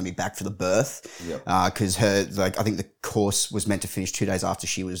if I was going to be back for the birth because I think the course was meant to finish 2 days after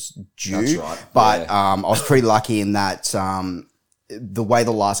she was due. That's right. But I was pretty lucky in that the way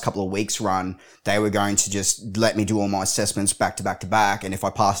the last couple of weeks run, they were going to just let me do all my assessments back to back to back, and if I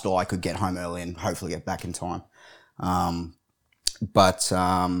passed all, I could get home early and hopefully get back in time.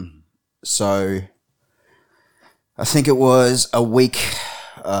 So I think it was a week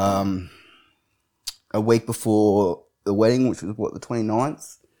before the wedding, which was the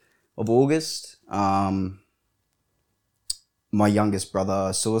 29th of August. My youngest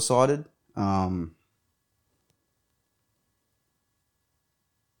brother suicided.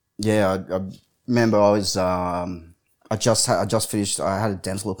 I remember I was, I just finished, I had a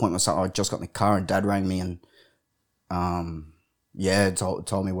dental appointment, so I just got in the car and Dad rang me and,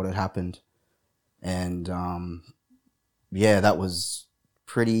 told me what had happened. And, that was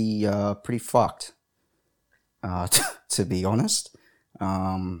pretty fucked, to be honest.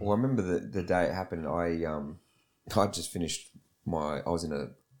 Well, I remember the day it happened. I just finished I was in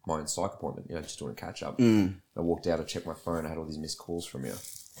my own psych appointment, just doing a catch up. I walked out, I checked my phone, I had all these missed calls from you.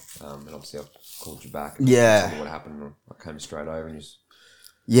 And obviously I called you back and told me what happened, and I came straight over and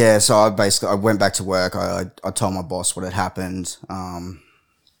so I went back to work. I told my boss what had happened.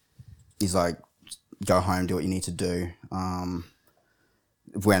 He's like, go home, do what you need to do.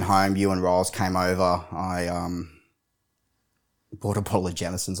 Went home, you and Riles came over. I bought a bottle of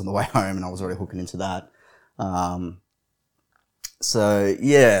Jameson's on the way home and I was already hooking into that. So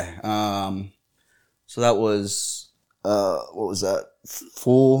that was, what was that?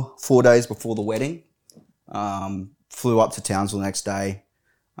 4 days before the wedding. Flew up to Townsville the next day,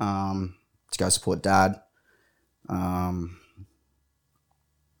 to go support Dad.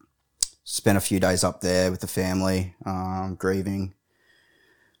 Spent a few days up there with the family, grieving.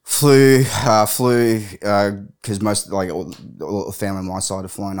 Flew, cause most, all the family on my side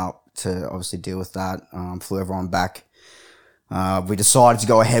had flown up to obviously deal with that. Flew everyone back. We decided to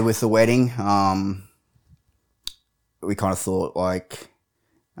go ahead with the wedding. We kind of thought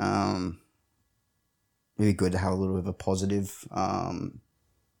it'd be good to have a little bit of a positive,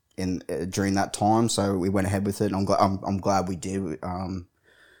 during that time. So we went ahead with it, and I'm glad we did.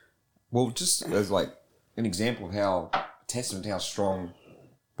 Well, just as an example of testament to how strong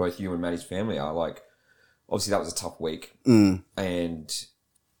both you and Maddie's family are. Obviously that was a tough week, and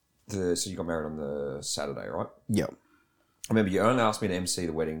so you got married on the Saturday, right? Yep. I remember you only asked me to MC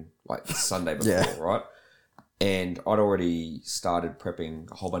the wedding the Sunday before, right? And I'd already started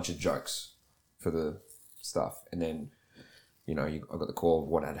prepping a whole bunch of jokes for the stuff, and then I got the call of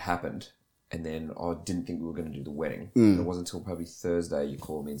what had happened, and then I didn't think we were going to do the wedding. And it wasn't until probably Thursday you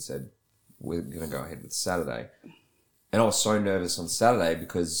called me and said, we're going to go ahead with Saturday. And I was so nervous on Saturday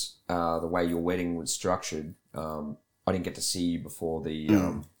because the way your wedding was structured, I didn't get to see you before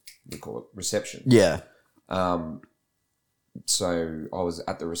the, we call it reception. Yeah. So I was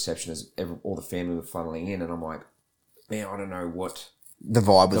at the reception as all the family were funneling in, and I'm like, man, I don't know what the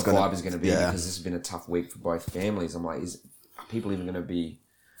vibe is going to be because this has been a tough week for both families. I'm like, are people even going to be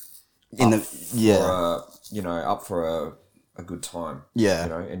up for a good time? Yeah,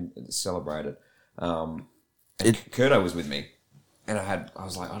 and celebrate it. And Curto was with me, and I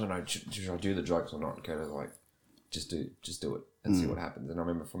was like, I don't know, should I do the jokes or not? And Curto was like, just do it and see what happens. And I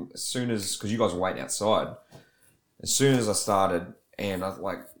remember because you guys were waiting outside. As soon as I started, and I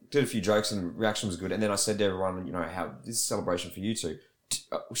did a few jokes, and the reaction was good. And then I said to everyone, how this is a celebration for you two.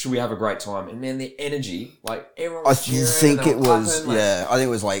 Should we have a great time? And man, the energy, everyone was cheering. I think it was, I think it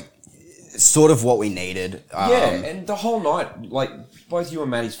was sort of what we needed. And the whole night, both you and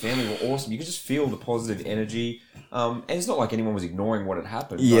Maddie's family were awesome. You could just feel the positive energy. And it's not like anyone was ignoring what had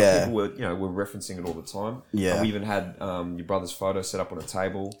happened. Yeah. People were referencing it all the time. Yeah. We even had your brother's photo set up on a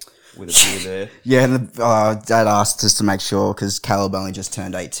table with a beer there. Yeah, and Dad asked us to make sure because Caleb only just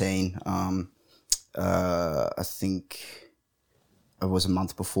turned 18. I think it was a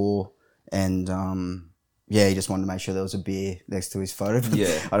month before. And he just wanted to make sure there was a beer next to his photo. But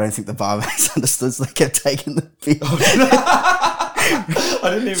I don't think the barmaids understood, so they kept taking the beer. I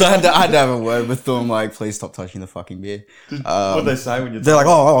didn't even. So I had to have a word with them, please stop touching the fucking beer. What did they say when you're? They're like,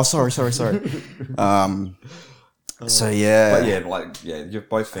 oh, sorry. So yeah, but your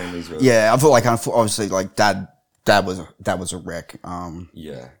both families were. Yeah, I thought obviously dad was a wreck.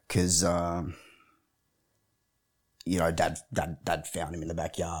 Because dad found him in the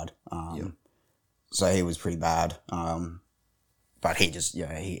backyard. So he was pretty bad. But he just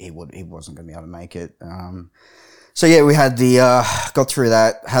he wasn't going to be able to make it. So yeah, we had got through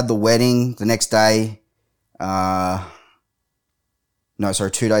that, had the wedding the next day. 2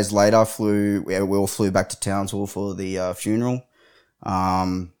 days later, we all flew back to Townsville for the funeral.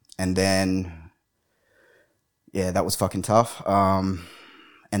 And then, that was fucking tough. And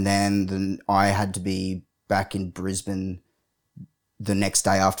then I had to be back in Brisbane the next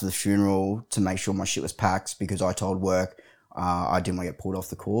day after the funeral to make sure my shit was packed because I told work I didn't want to get pulled off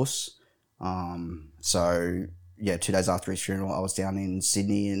the course. 2 days after his funeral, I was down in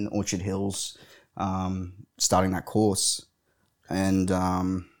Sydney in Orchard Hills starting that course. And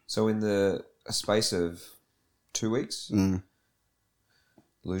so in a space of 2 weeks,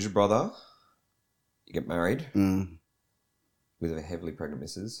 lose your brother, you get married with a heavily pregnant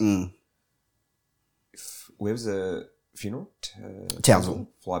missus. Where was the funeral? Townsville.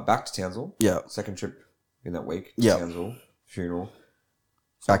 Fly back to Townsville. Yeah. Second trip in that week. Yeah. Townsville, funeral.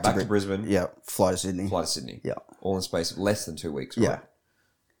 Back to Brisbane. Yeah. Fly to Sydney. Yeah. All in space of less than 2 weeks, right? Yeah.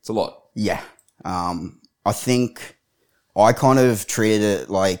 It's a lot. Yeah. I think I kind of treated it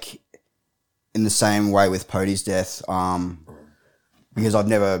in the same way with Podie's death, because I've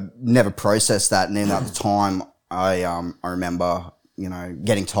never processed that. And then at the time, I remember,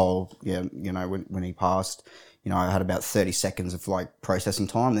 getting told, when he passed, I had about 30 seconds of processing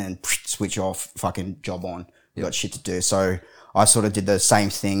time, then switch off, fucking job on. Yep. Got shit to do. So I sort of did the same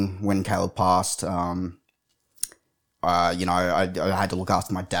thing when Caleb passed. I had to look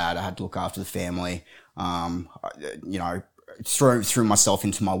after my dad. I had to look after the family. Threw myself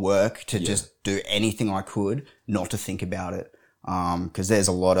into my work to just do anything I could not to think about it. Because there's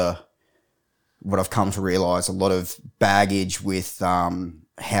a lot of what I've come to realize, a lot of baggage with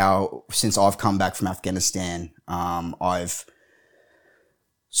how since I've come back from Afghanistan, I've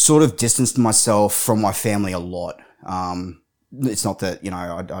sort of distanced myself from my family a lot. It's not that,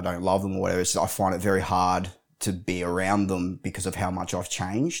 I don't love them or whatever. It's just I find it very hard to be around them because of how much I've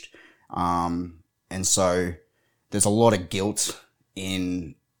changed. And so there's a lot of guilt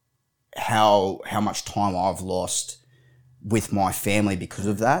in how much time I've lost with my family because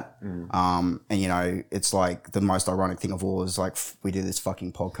of that. And it's the most ironic thing of all is we do this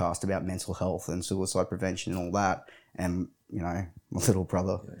fucking podcast about mental health and suicide prevention and all that. And, my little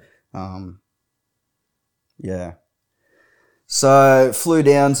brother. So flew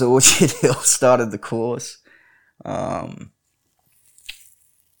down to Orchard Hill, started the course. Prior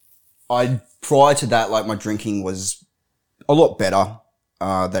to that, my drinking was a lot better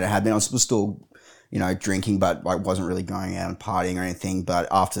than it had been. I was still, drinking, but wasn't really going out and partying or anything. But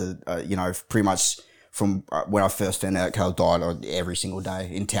after, pretty much from when I first found out Caleb died, every single day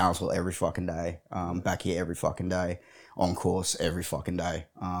in Townsville, every fucking day, back here every fucking day, on course every fucking day.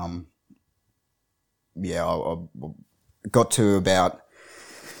 I got to about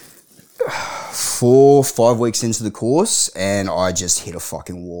 4-5 weeks into the course, and I just hit a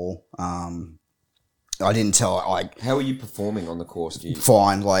fucking wall. I didn't tell, like... How were you performing on the course?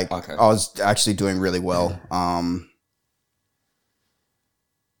 Fine, like, Okay. I was actually doing really well.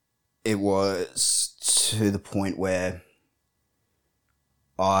 It was to the point where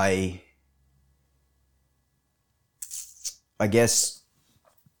I guess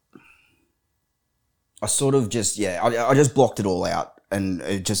I sort of just, I just blocked it all out. And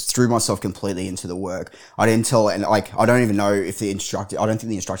it just threw myself completely into the work. I didn't tell, and like, I don't even know if I don't think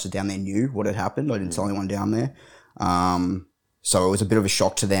the instructor down there knew what had happened. I didn't tell anyone down there. So it was a bit of a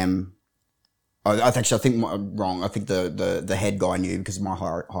shock to them. I think I'm wrong. I think the head guy knew because my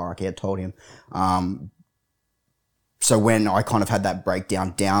hierarchy had told him. So when I kind of had that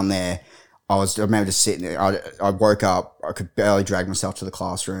breakdown down there, I remember just sitting there. I woke up, I could barely drag myself to the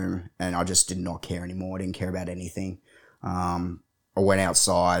classroom, and I just did not care anymore. I didn't care about anything. I went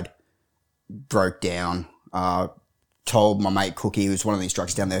outside, broke down, told my mate Cookie, who's one of the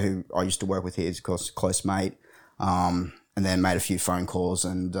instructors down there who I used to work with here, he's a close mate, and then made a few phone calls,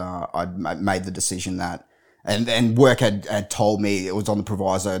 and I made the decision that, and work had told me, it was on the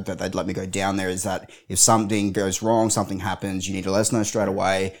proviso that they'd let me go down there, is that if something goes wrong, something happens, you need to let us know straight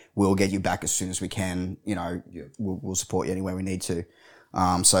away, we'll get you back as soon as we can, we'll support you any way we need to.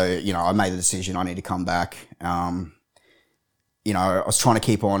 So, I made the decision I need to come back. I was trying to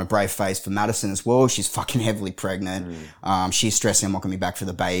keep on a brave face for Madison as well. She's fucking heavily pregnant. She's stressing I'm not going to be back for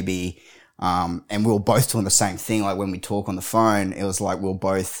the baby. And we were both doing the same thing. Like when we talk on the phone, it was like we were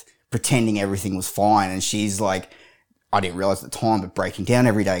both pretending everything was fine. And she's like, I didn't realize at the time, but breaking down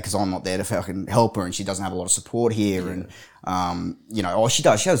every day because I'm not there to fucking help her and she doesn't have a lot of support here. Yeah. And, she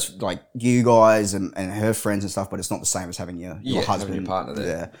does. She has like you guys and her friends and stuff, but it's not the same as having your husband. Having your partner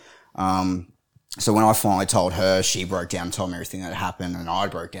there. Yeah. So when I finally told her, she broke down and told me everything that happened, and I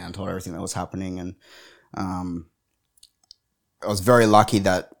broke down and told her everything that was happening. And I was very lucky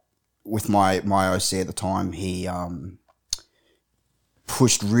that with my OC at the time, he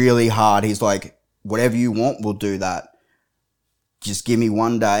pushed really hard. He's like, whatever you want, we'll do that. Just give me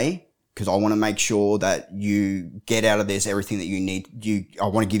one day, because I want to make sure that you get out of this everything that you need. I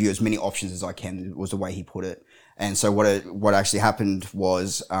want to give you as many options as I can, was the way he put it. And so what actually happened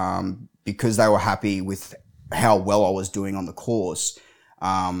was, because they were happy with how well I was doing on the course,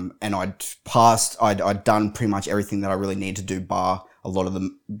 and I'd done pretty much everything that I really needed to do, bar a lot of the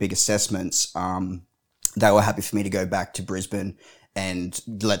big assessments. They were happy for me to go back to Brisbane and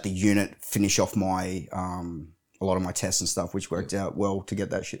let the unit finish off my, a lot of my tests and stuff, which worked out well to get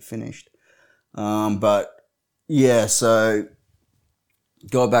that shit finished. But yeah, so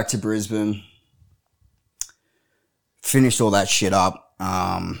got back to Brisbane, finished all that shit up.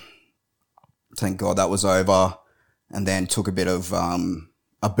 Thank God that was over, and then took a bit of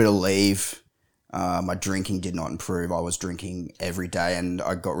leave. My drinking did not improve. I was drinking every day, and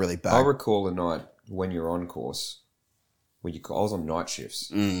I got really bad. I recall a night when you were on course, I was on night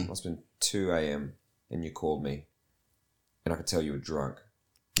shifts. It must have been 2 a.m. and you called me, and I could tell you were drunk.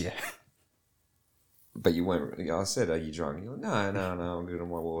 Yeah. But you weren't. I said, "Are you drunk?" You're like, "No, I'm good."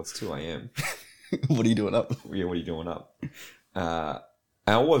 I'm like, "Well, it's 2 a.m. What are you doing up? Yeah, what are you doing up?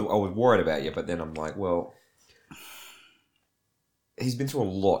 And I was worried about you, but then I'm like, well, he's been through a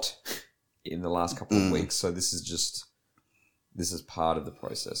lot in the last couple of weeks, so this is part of the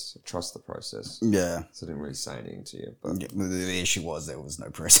process. Trust the process. Yeah. So I didn't really say anything to you. But the issue was there was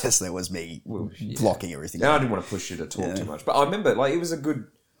no process. There was me blocking everything. And I didn't want to push you to talk too much. But I remember, it was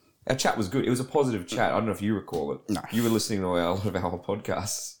our chat was good. It was a positive chat. I don't know if you recall it. No. You were listening to a lot of our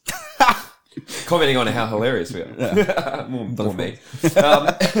podcasts. Commenting on how hilarious we are. Yeah. more me.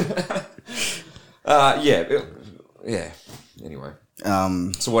 Yeah. Anyway.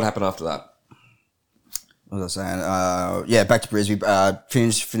 So what happened after that? What was I saying? Back to Brisbane.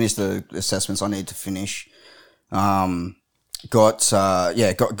 Finished the assessments I need to finish. Went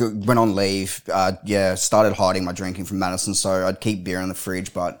on leave. Started hiding my drinking from Madison, so I'd keep beer in the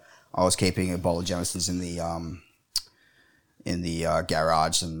fridge, but I was keeping a bottle of Jameson's in the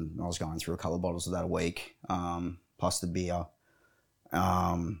garage, and I was going through a couple of bottles of that a week, plus the beer.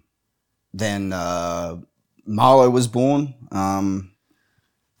 Then Marlo was born on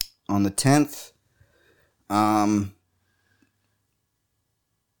the 10th.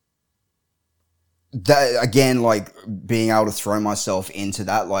 That again, like being able to throw myself into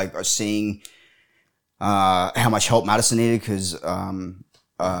that, like seeing how much help Madison needed, because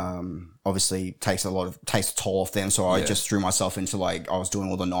obviously takes a toll off them. So I just threw myself into, like, I was doing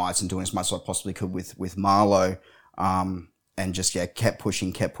all the nights and doing as much as I possibly could with Marlo, and just kept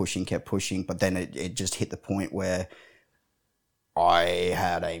pushing. But then it just hit the point where I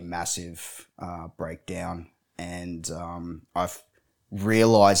had a massive breakdown, and I've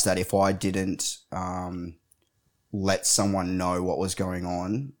realized that if I didn't let someone know what was going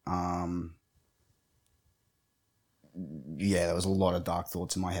on, there was a lot of dark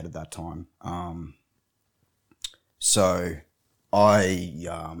thoughts in my head at that time. So I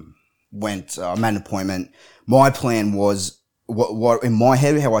made an appointment. My plan was, what in my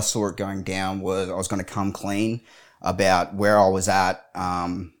head, how I saw it going down was I was going to come clean about where I was at.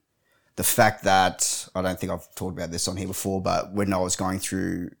 The fact that, I don't think I've talked about this on here before, but when I was going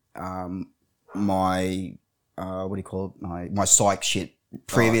through my my psych shit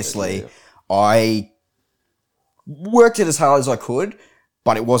previously, I worked it as hard as I could,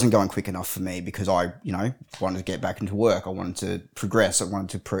 but it wasn't going quick enough for me because I, wanted to get back into work. I wanted to progress. I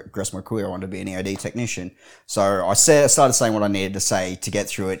wanted to progress my career. I wanted to be an EOD technician. So I started saying what I needed to say to get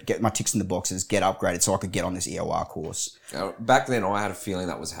through it, get my ticks in the boxes, get upgraded so I could get on this EOR course. Back then, I had a feeling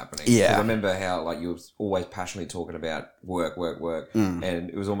that was happening. Yeah. I remember how you were always passionately talking about work. And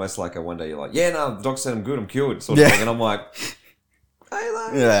it was almost like one day you're like, yeah, no, the doctor said I'm good, I'm cured, sort of thing. And I'm like...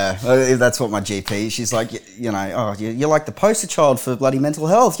 Yeah, that's what my GP, she's like, you're like the poster child for bloody mental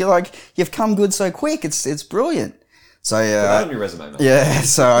health. You're like, you've come good so quick. It's brilliant. So, put that on your resume, mate. Yeah,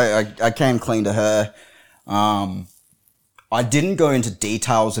 so I came clean to her. I didn't go into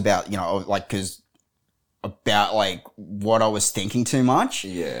details about, what I was thinking too much.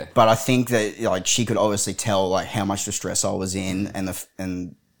 Yeah. But I think that, she could obviously tell, how much distress I was in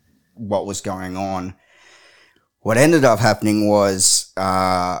and what was going on. What ended up happening was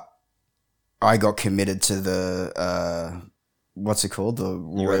I got committed to the what's it called? The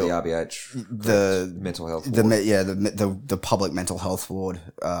Royal RBH, the mental health ward. The the public mental health ward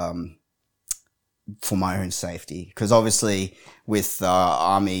for my own safety, because obviously with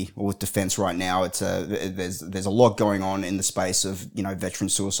army or with defense right now, there's a lot going on in the space of veteran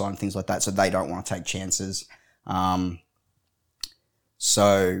suicide and things like that, so they don't want to take chances.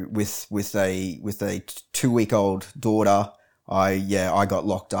 So with a 2-week-old daughter, I got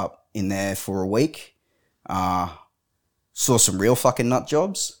locked up in there for a week. Saw some real fucking nut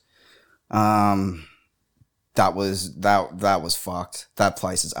jobs. That was fucked. That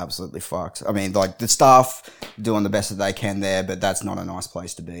place is absolutely fucked. I mean, the staff doing the best that they can there, but that's not a nice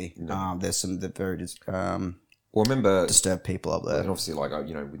place to be. No. There's some very remember disturbed people up there. And obviously,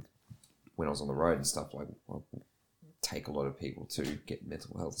 when I was on the road and stuff, take a lot of people to get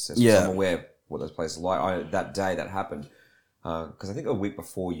mental health assessments. Yeah. So I'm aware what those places are like. That day that happened, because I think a week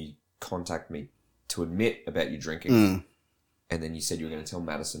before you contacted me to admit about you drinking, and then you said you were going to tell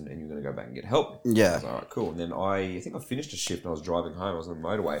Madison and you were going to go back and get help. Yeah. I was like, all right, cool. And then I think I finished a shift and I was driving home. I was on the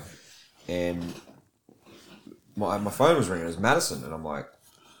motorway, and my phone was ringing. It was Madison, and I'm like,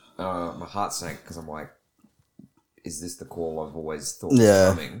 my heart sank because I'm like, is this the call I've always thought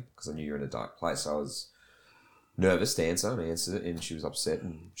was coming? Because I knew you were in a dark place. So I was nervous to answer, and I answered it, and she was upset,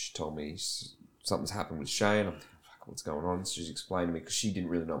 and she told me something's happened with Shane. I'm thinking, fuck, what's going on? So she explained to me, because she didn't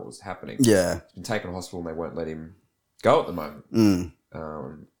really know what was happening. Yeah. He's been taken to hospital, and they won't let him go at the moment.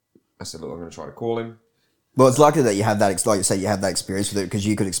 I said, look, I'm going to try to call him. Well, it's lucky that you have that, like you say, you have that experience with it, because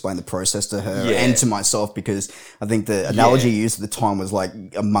you could explain the process to her and to myself, because I think the analogy you used at the time was like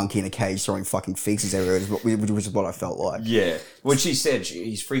a monkey in a cage throwing fucking feces everywhere, which is what I felt like. Yeah. When she said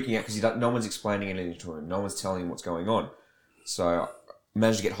he's freaking out because no one's explaining anything to him. No one's telling him what's going on. So I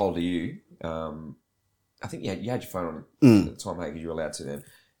managed to get hold of you. I think you had your phone on at the time, hey, because you were allowed to then.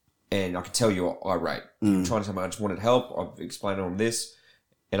 And I could tell you were irate. You were trying to tell me I just wanted help. I've explained on this.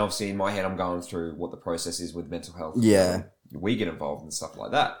 And obviously in my head, I'm going through what the process is with mental health. Yeah. We get involved and stuff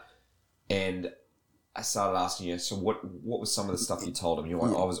like that. And I started asking you, so what was some of the stuff you told him? You're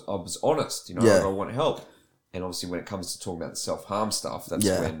like, I was honest, I want help. And obviously when it comes to talking about self-harm stuff, that's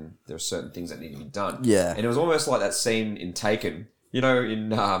when there are certain things that need to be done. Yeah. And it was almost like that scene in Taken,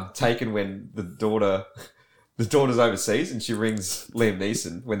 in Taken when the daughter's overseas and she rings Liam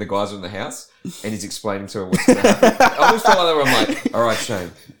Neeson when the guys are in the house and he's explaining to her what's going to happen. I always felt like that where I'm like, all right, Shane,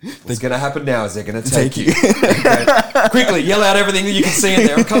 what's going to happen now is they're going to take you. Okay. Quickly, yell out everything that you can see in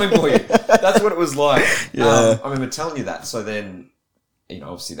there. I'm coming for you. That's what it was like. Yeah. I remember telling you that. So then,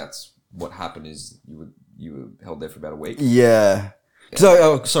 obviously that's what happened is you were held there for about a week. Yeah.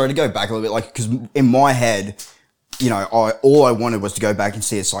 So, sorry to go back a little bit, because in my head, all I wanted was to go back and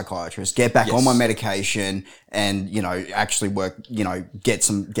see a psychiatrist, get back on my medication, and actually work, get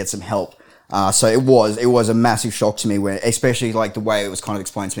some help. So it was a massive shock to me, when, especially the way it was kind of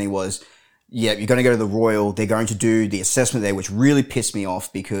explained to me was, you're going to go to the Royal, they're going to do the assessment there, which really pissed me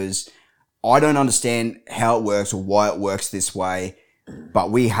off because I don't understand how it works or why it works this way,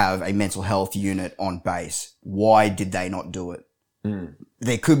 but we have a mental health unit on base. Why did they not do it?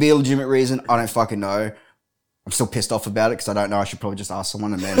 There could be a legitimate reason. I don't fucking know. I'm still pissed off about it because I don't know. I should probably just ask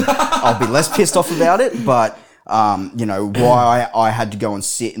someone and then I'll be less pissed off about it. But, why I had to go and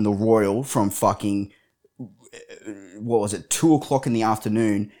sit in the Royal from fucking, 2:00 in the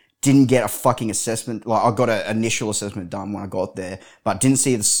afternoon, didn't get a fucking assessment. Like, I got an initial assessment done when I got there, but didn't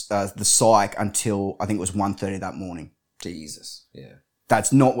see the psych until I think it was 1:30 that morning. Jesus. Yeah.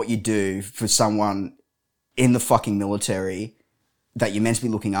 That's not what you do for someone in the fucking military that you're meant to be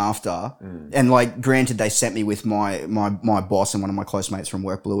looking after. And like, granted, they sent me with my boss and one of my close mates from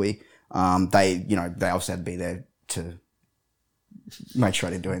work, Bluey. They obviously had to be there to make sure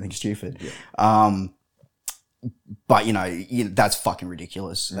I didn't do anything stupid. Yeah. But that's fucking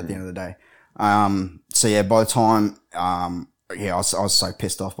ridiculous at the end of the day. So yeah, by the time, I was so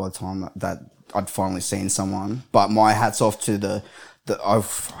pissed off by the time that I'd finally seen someone. But my hat's off to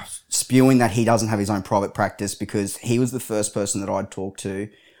of spewing that he doesn't have his own private practice, because he was the first person that I'd talked to.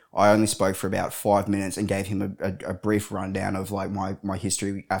 I only spoke for about 5 minutes and gave him a brief rundown of like my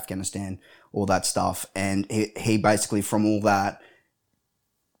history, Afghanistan, all that stuff. And he basically, from all that,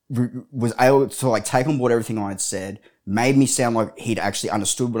 was able to like take on board everything I had said, made me sound like he'd actually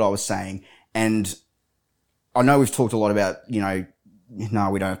understood what I was saying. And I know we've talked a lot about, no, we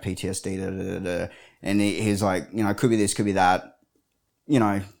don't have PTSD, and he's like, could be this, could be that.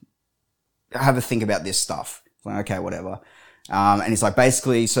 Have a think about this stuff. Like, okay, whatever. And he's like,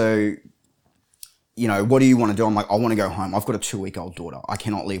 basically, so, what do you want to do? I'm like, I want to go home. I've got a 2-week-old daughter. I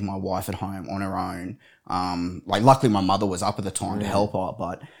cannot leave my wife at home on her own. Luckily my mother was up at the time to help her,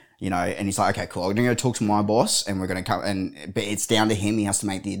 but, and he's like, okay, cool. I'm going to go talk to my boss and we're going to come but it's down to him. He has to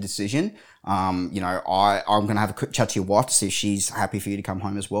make the decision. I'm going to have a quick chat to your wife to see if she's happy for you to come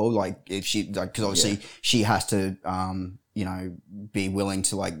home as well. Like, if she, cause obviously she has to, be willing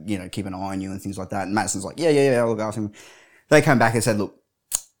to keep an eye on you and things like that. And Madison's like, yeah, I'll look after him. They came back and said, look,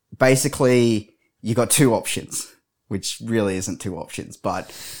 basically you got 2 options, which really isn't 2 options, but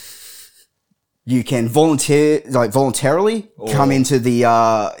you can voluntarily come into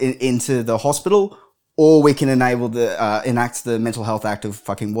the hospital, or we can enact the Mental Health Act of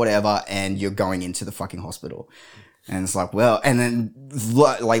fucking whatever, and you're going into the fucking hospital. And it's like, well, and then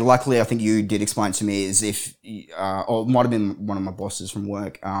luckily, I think you did explain to me is if, or it might have been one of my bosses from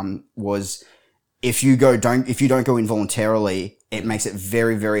work, was if you don't go in voluntarily, it makes it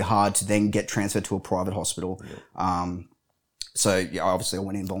very, very hard to then get transferred to a private hospital. Yeah. So yeah, obviously I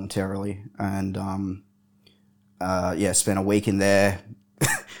went in voluntarily and, spent a week in there.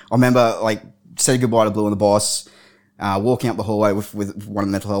 I remember said goodbye to Blue and the boss, walking up the hallway with one of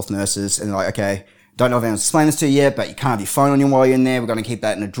the mental health nurses, and like, okay, don't know if anyone's explained this to you yet, but you can't have your phone on you while you're in there. We're going to keep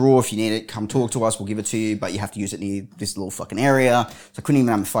that in a drawer. If you need it, come talk to us. We'll give it to you, but you have to use it near this little fucking area. So I couldn't even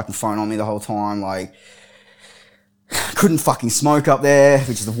have my fucking phone on me the whole time. Couldn't fucking smoke up there,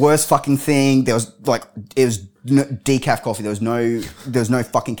 which is the worst fucking thing. There was it was decaf coffee. There was no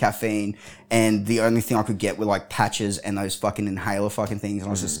fucking caffeine. And the only thing I could get were patches and those fucking inhaler fucking things. And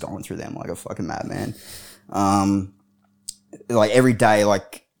I was just going through them like a fucking madman. Every day,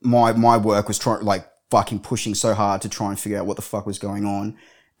 my work was fucking pushing so hard to try and figure out what the fuck was going on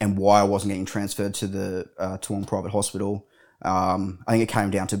and why I wasn't getting transferred to the Toowong private hospital. I think it came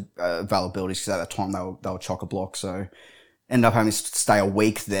down to availability, because at that time they were chock-a-block. So ended up having to stay a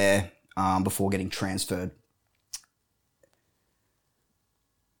week there before getting transferred.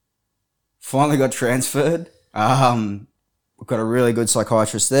 Finally got transferred. We've got a really good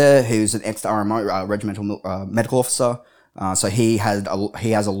psychiatrist there who's an ex-RMO, regimental medical officer. So he has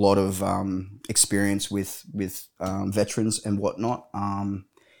a lot of experience with veterans and whatnot.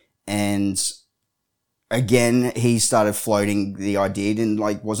 And again, he started floating the idea, and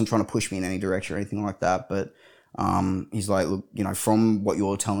wasn't trying to push me in any direction or anything like that. But he's like, look, from what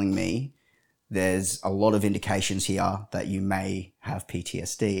you're telling me, there's a lot of indications here that you may have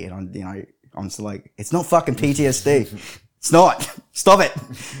PTSD. And I'm still like, it's not fucking PTSD. It's not. Stop it.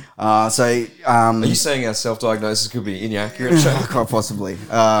 Are you saying our self-diagnosis could be inaccurate? Quite possibly.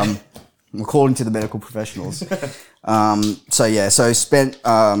 According to the medical professionals. So spent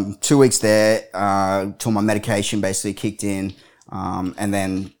 2 weeks there till my medication basically kicked in, and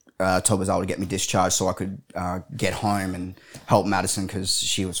then Todd was able to get me discharged so I could get home and help Madison, because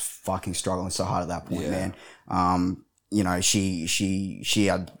she was fucking struggling so hard at that point, man. She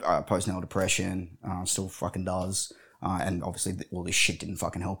had postnatal depression, still fucking does. And obviously all this shit didn't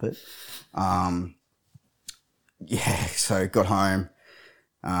fucking help it. So got home,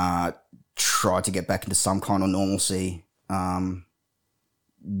 tried to get back into some kind of normalcy.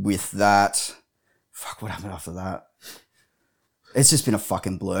 With that, fuck, what happened after that? It's just been a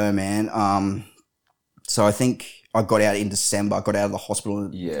fucking blur, man. So I think I got out in December. I got out of the hospital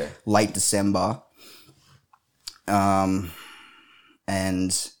in late December. And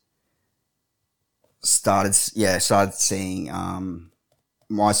started seeing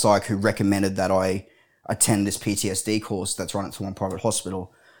my psych, who recommended that I attend this PTSD course that's run at one private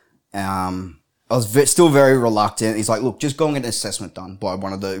hospital. I was still very reluctant. He's like, look, just go and get an assessment done by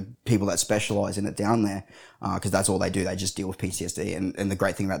one of the people that specialize in it down there, because that's all they do. They just deal with PTSD. And the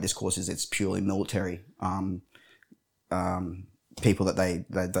great thing about this course is it's purely military people that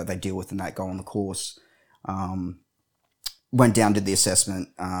they deal with and that go on the course. Went down, did the assessment,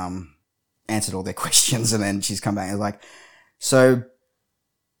 answered all their questions, and then she's come back and was like, so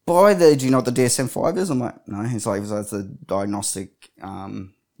do you know what the DSM-5 is? I'm like, no. He's like, that's the diagnostic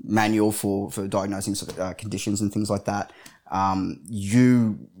manual for diagnosing conditions and things like that.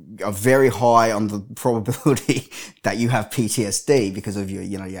 You are very high on the probability that you have PTSD because of your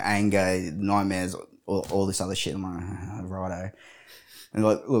anger, nightmares, all this other shit. I'm like, righto. And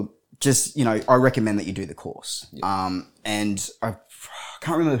like, look, just, I recommend that you do the course. Yeah. And I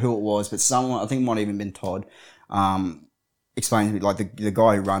can't remember who it was, but someone, I think it might have even been Todd, explained to me, like, the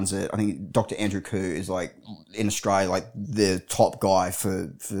guy who runs it, I think Dr. Andrew Koo is, like, in Australia, like, the top guy for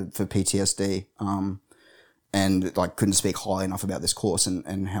PTSD. And, like, couldn't speak highly enough about this course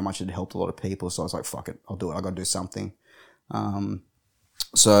and how much it helped a lot of people. So I was like, fuck it, I'll do it. I got to do something.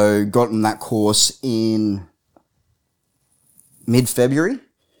 So got in that course in mid-February.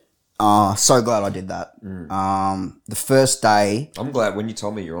 So glad I did that. The first day, I'm glad when you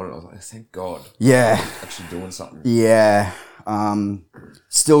told me you're on it, I was like, thank God. Yeah. Actually doing something. Yeah.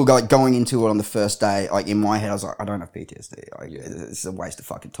 Still going into it on the first day, like in my head, I was like, I don't have PTSD. Like, it's a waste of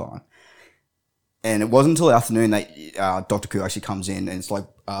fucking time. And it wasn't until the afternoon that Dr. Koo actually comes in, and it's like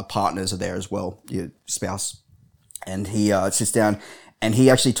partners are there as well, your spouse. And he sits down and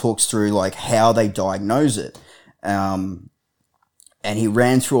he actually talks through like how they diagnose it. And he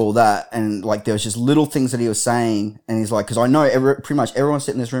ran through all that, and like there was just little things that he was saying, and he's like, because I know pretty much everyone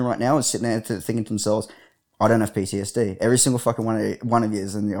sitting in this room right now is sitting there thinking to themselves, I don't have PTSD. Every single fucking one of you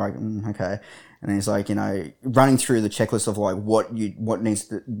is, and you're like, okay. And he's like, running through the checklist of like what you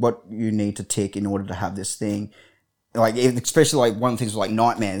need to tick in order to have this thing. Like, especially like one of the things was like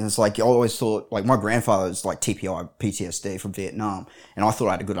nightmares. It's like, I always thought, like, my grandfather was like TPI, PTSD from Vietnam, and I thought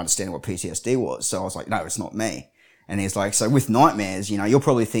I had a good understanding what PTSD was. So I was like, no, it's not me. And he's like, so with nightmares, you're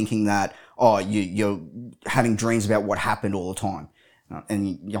probably thinking that, you're having dreams about what happened all the time.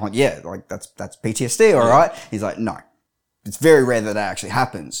 And you're like, yeah, like that's PTSD, all right? He's like, no, it's very rare that actually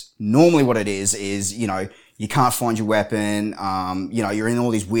happens. Normally what it is, you can't find your weapon. You're in all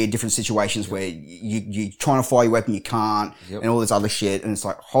these weird different situations where you're trying to fire your weapon, you can't, and all this other shit. And it's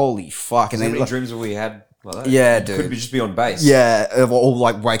like, holy fuck. And how then many dreams have we had? Like that? Yeah, dude. Could just be on base. Yeah, or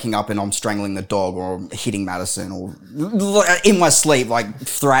like waking up and I'm strangling the dog, or I'm hitting Madison, or in my sleep, like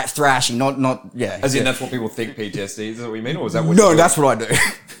thrashing. Not. Yeah. As in, that's what people think PTSD is. Is that what you mean, or is that what? No, that's what I do.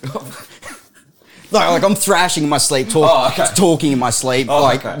 No, like I'm thrashing in my sleep, talking in my sleep,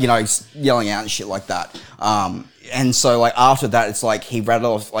 yelling out and shit like that. And so like after that, it's like he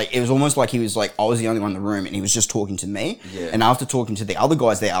rattled off, like it was almost like he was like, I was the only one in the room and he was just talking to me. Yeah. And after talking to the other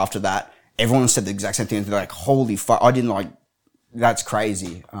guys there after that, everyone said the exact same thing. They're like, holy fuck, I didn't like, that's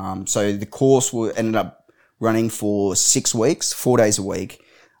crazy. So the course ended up running for 6 weeks, 4 days a week.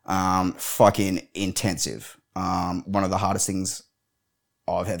 Fucking intensive. One of the hardest things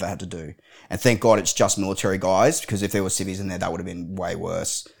I've ever had to do. And thank God it's just military guys, because if there were civvies in there, that would have been way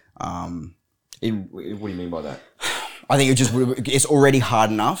worse. What do you mean by that? I think it's already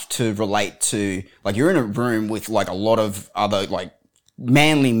hard enough to relate to, like, you're in a room with like a lot of other like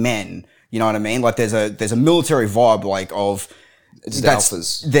manly men. You know what I mean? Like there's a military vibe like of it's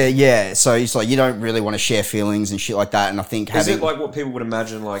alphas. Yeah. So it's like you don't really want to share feelings and shit like that. And I think is it like what people would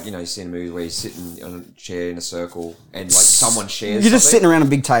imagine? Like, you see in movies where you're sitting on a chair in a circle and like someone shares. You're just sitting around a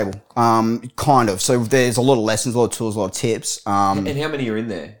big table, kind of. So there's a lot of lessons, a lot of tools, a lot of tips. And how many are in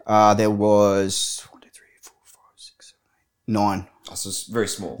there? There was 1, 2, 3, 4, 5, 6, 7, 8, 9. Oh, so it's very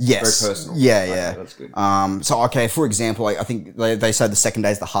small. Yes. Very personal. Yeah, okay, yeah. That's good. So, okay, for example, like, I think they say the second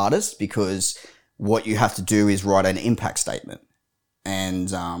day is the hardest because what you have to do is write an impact statement.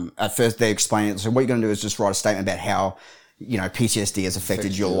 And at first they explain it. So what you're going to do is just write a statement about how, PTSD has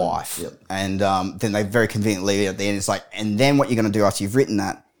affected your life. Yep. And then they very conveniently leave it at the end. It's like, and then what you're going to do after you've written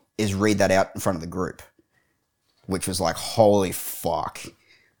that is read that out in front of the group, which was like, holy fuck.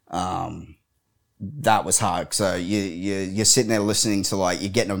 That was hard. So you're sitting there listening to like, you're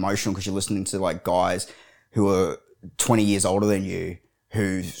getting emotional because you're listening to like guys who are 20 years older than you,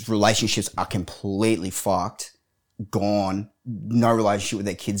 whose relationships are completely fucked, gone, no relationship with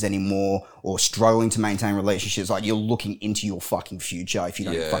their kids anymore or struggling to maintain relationships. Like, you're looking into your fucking future if you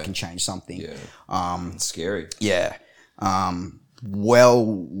don't fucking change something. Yeah. It's scary. Yeah. Well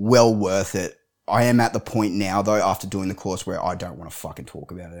worth it. I am at the point now, though, after doing the course, where I don't want to fucking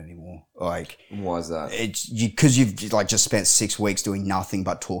talk about it anymore. Like, why is that? It's because you've like just spent 6 weeks doing nothing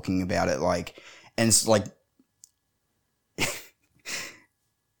but talking about it. Like, and it's like,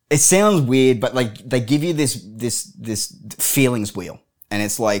 it sounds weird, but like they give you this feelings wheel, and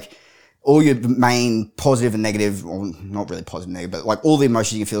it's like all your main positive and negative, or not really positive and negative, but like all the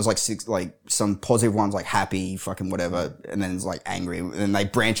emotions you can feel is like some positive ones, like happy, fucking whatever, and then it's like angry, and then they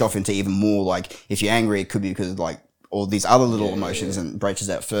branch off into even more. Like, if you're angry, it could be because of like all these other little emotions, and branches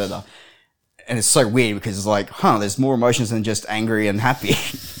out further. And it's so weird because it's like, there's more emotions than just angry and happy.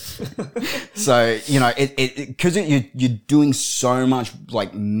 So, you know, because you're doing so much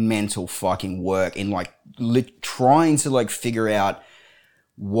like mental fucking work in like trying to like figure out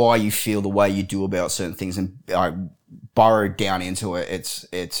why you feel the way you do about certain things, and burrow down into it.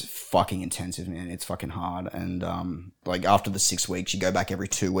 It's fucking intensive, man. It's fucking hard. And like after the 6 weeks, you go back every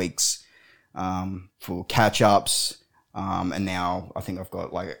 2 weeks for catch ups. And now I think I've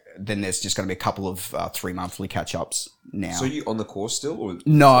got then there's just going to be a couple of 3 monthly catch ups now. So you on the course still? Or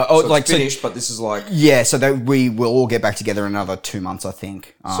no, so it's finished, but this is like... Yeah, so that we will all get back together in another 2 months, I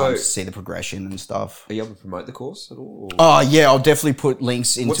think, to see the progression and stuff. Are you able to promote the course at all? Or? Oh, yeah, I'll definitely put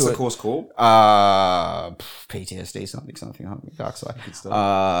links into it. What's the course called? PTSD, something, dark side.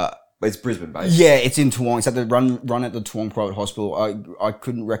 It's Brisbane based. Yeah, it's in Toowong. It's at the run at the Toowong Private Hospital. I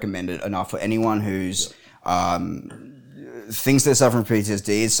couldn't recommend it enough for anyone who's... thinks they're suffering from PTSD,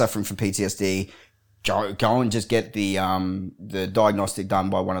 is suffering from PTSD, go and just get the diagnostic done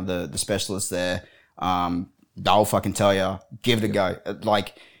by one of the specialists there. They'll fucking tell you, give it a go.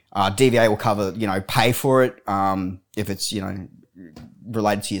 Like, DVA will cover, pay for it, if it's,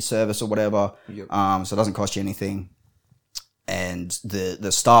 related to your service or whatever. Yep. So it doesn't cost you anything. And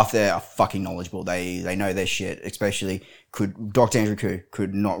the staff there are fucking knowledgeable. They know their shit, especially Dr. Andrew Koo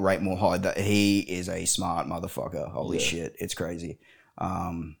could not rate more high. That he is a smart motherfucker. Holy shit. It's crazy.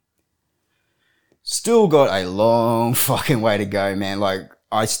 Still got a long fucking way to go, man. Like,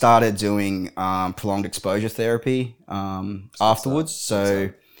 I started doing prolonged exposure therapy afterwards.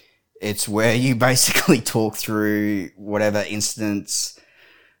 So it's where you basically talk through whatever instance.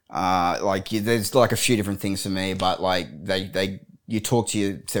 There's like a few different things for me, but like you talk to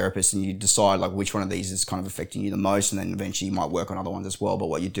your therapist and you decide like which one of these is kind of affecting you the most, and then eventually you might work on other ones as well. But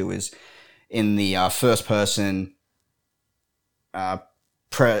what you do is, in the first person,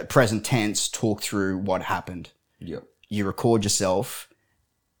 present tense, talk through what happened. Yep. You record yourself,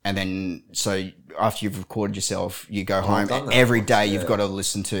 and then so after you've recorded yourself, you go home. Every day you've got to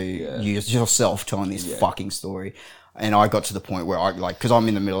listen to yourself telling this fucking story. And I got to the point where because I'm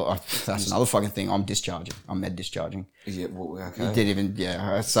in the middle. That's another fucking thing. I'm discharging. I'm med discharging. Yeah. Well, okay. You didn't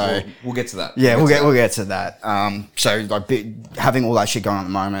even. So we'll get to that. Yeah, we'll get to that. So like having all that shit going on at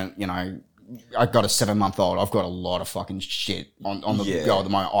the moment, I've got a 7-month-old. I've got a lot of fucking shit on the go at the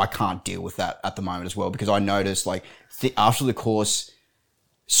moment. I can't deal with that at the moment as well, because I noticed after the course,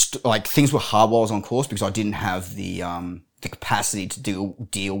 things were hard while I was on course because I didn't have the capacity to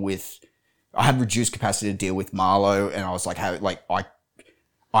deal with. I had reduced capacity to deal with Marlo, and I was I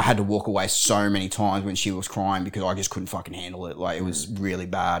had to walk away so many times when she was crying because I just couldn't fucking handle it. Like, it was really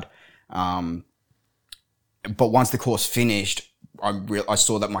bad. But once the course finished, I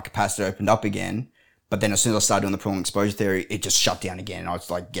saw that my capacity opened up again. But then as soon as I started doing the prolonged exposure theory, it just shut down again. I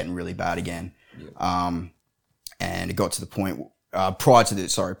was getting really bad again. Yeah. And it got to the point prior to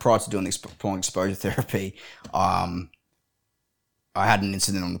doing this prolonged exposure therapy, I had an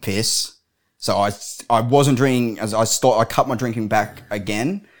incident on the piss. So I wasn't drinking I cut my drinking back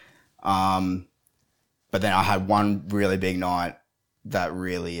again. But then I had one really big night that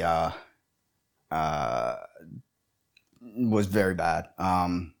really was very bad.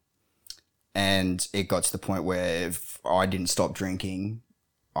 And it got to the point where if I didn't stop drinking,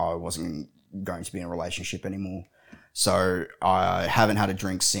 I wasn't going to be in a relationship anymore. So I haven't had a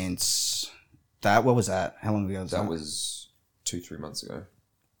drink since that. What was that? How long ago was that? That was 2-3 months ago.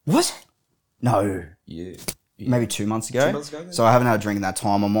 Was it? No. Yeah. Maybe 2 months ago. 2 months ago, then? So I haven't had a drink in that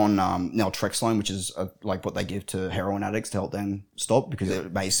time. I'm on naltrexone, which is like what they give to heroin addicts to help them stop, because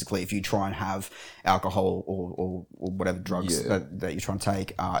basically if you try and have alcohol or whatever drugs that you're trying to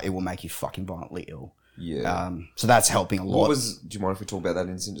take, it will make you fucking violently ill. Yeah. So that's helping a lot. Do you mind if we talk about that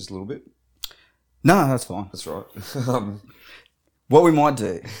incident just a little bit? No, that's fine. That's right. What we might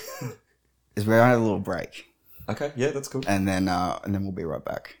do is we're going to have a little break. Okay. Yeah, that's cool. And then we'll be right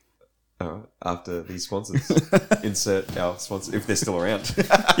back. All right, after these sponsors. Insert our sponsor, if they're still around.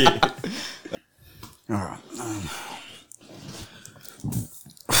 Yeah. All right.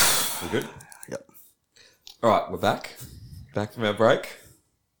 We're good? Yep. All right, we're back. Back from our break.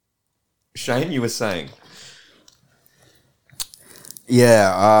 Shane, you were saying...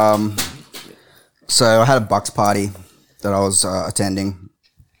 Yeah. So I had a Bucks party that I was attending,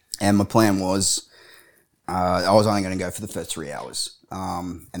 and my plan was I was only going to go for the first 3 hours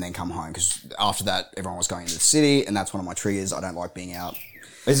and then come home, because after that everyone was going into the city, and that's one of my triggers. I don't like being out.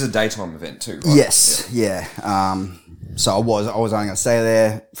 This is a daytime event too, right? Yes, yeah. So I was only going to stay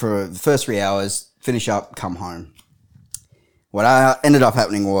there for the first 3 hours, finish up, come home. What ended up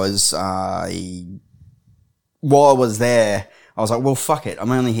happening was while I was there, I was like, well, fuck it. I'm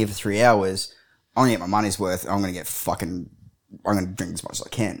only here for 3 hours. I'm going to get my money's worth. I'm going to drink as much as I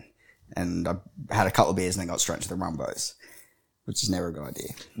can. And I had a couple of beers and then got straight to the Rumbos, which is never a good idea.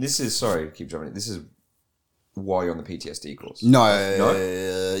 This is, sorry to keep jumping in, this is while you're on the PTSD course. No?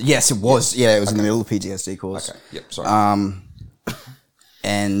 Yes, it was. Yeah, it was in the middle of the PTSD course. Okay, yep, sorry.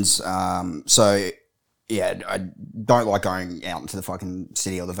 So, yeah, I don't like going out into the fucking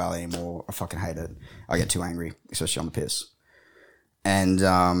city or the valley anymore. I fucking hate it. I get too angry, especially on the piss. And,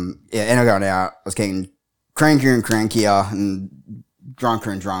 ended up going out. I was getting crankier and crankier and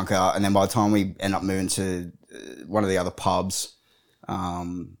drunker. And then by the time we end up moving to one of the other pubs, I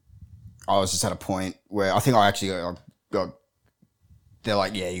was just at a point where I think I actually got they're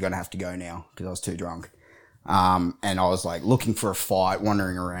like, yeah, you're going to have to go now, because I was too drunk. And I was like looking for a fight,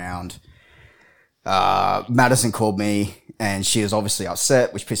 wandering around. Madison called me, and she was obviously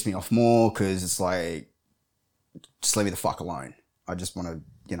upset, which pissed me off more, because it's like, just leave me the fuck alone. I just want to,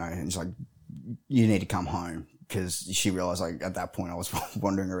 and she's like, you need to come home, because she realized, like, at that point I was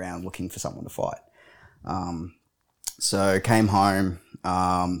wandering around looking for someone to fight. So came home,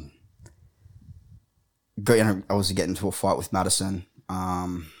 I was getting into a fight with Madison,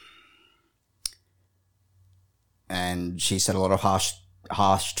 and she said a lot of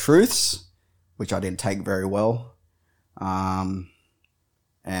harsh truths, which I didn't take very well. And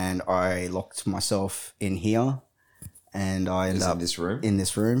I locked myself in here, and I ended up in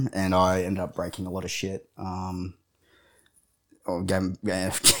this room, and I ended up breaking a lot of shit. I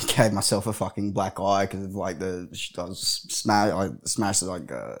gave myself a fucking black eye because of like I smashed like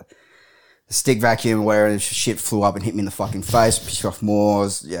the stick vacuum where the shit flew up and hit me in the fucking face, pissed me off more.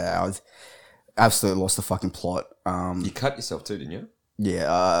 I absolutely lost the fucking plot. You cut yourself too, didn't you?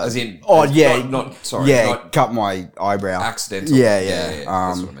 Yeah. As in... cut my eyebrow. Accidental. Yeah.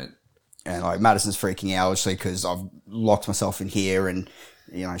 That's what I meant. And like Madison's freaking out, obviously, because I've locked myself in here, and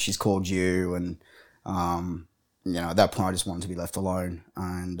she's called you, and at that point I just wanted to be left alone,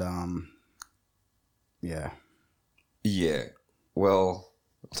 and yeah. Well,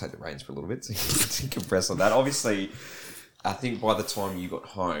 I'll take the reins for a little bit to compress on that. Obviously, I think by the time you got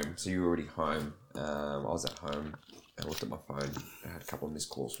home, so you were already home. I was at home. I looked at my phone. I had a couple of missed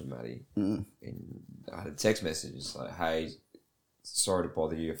calls from Maddie, and I had a text message like, "Hey, sorry to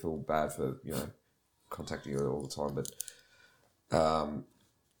bother you. I feel bad for contacting you all the time, but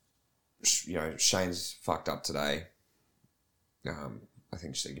Shane's fucked up today. I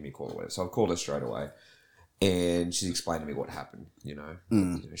think she said give me a call or whatever." So I called her straight away, and she explained to me what happened.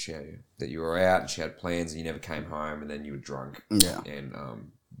 She had, that you were out and she had plans and you never came home, and then you were drunk,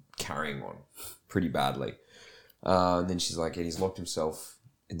 and carrying on pretty badly. And then she's like, and he's locked himself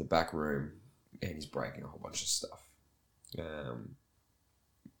in the back room and he's breaking a whole bunch of stuff.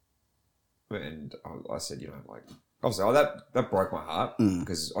 And I said, obviously, that broke my heart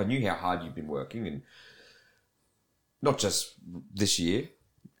because I knew how hard you've been working, and not just this year,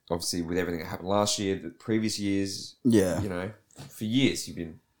 obviously with everything that happened last year, the previous years, for years you've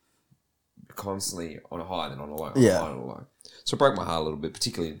been constantly on a high and then on a low, on a high and on a low. So it broke my heart a little bit,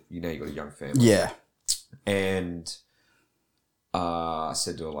 particularly, you've got a young family. Yeah. And I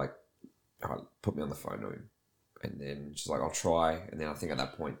said to her, like, all right, put me on the phone to him. And then she's like, I'll try. And then I think at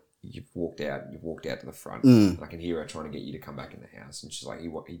that point, you've walked out to the front. And I can hear her trying to get you to come back in the house. And she's like,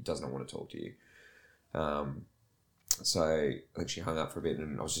 he does not want to talk to you. So I think she hung up for a bit,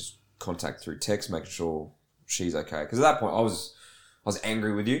 and I was just contact through text, making sure she's okay. Because at that point, I was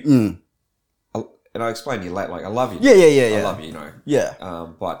angry with you. And I explained to you late, like, I love you. Yeah. I love you, Yeah.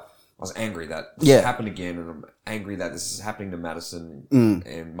 But I was angry that this happened again, and I'm angry that this is happening to Madison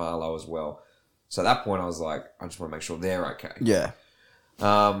and Marlo as well. So at that point, I was like, I just want to make sure they're okay. Yeah.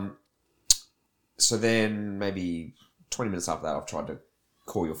 So then maybe 20 minutes after that, I've tried to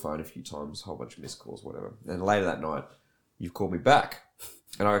call your phone a few times, a whole bunch of missed calls, whatever. And later that night, you've called me back.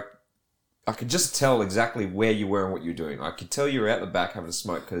 And I could just tell exactly where you were and what you were doing. I could tell you were out the back having a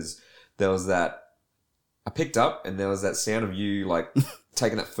smoke because there was that, I picked up and there was that sound of you like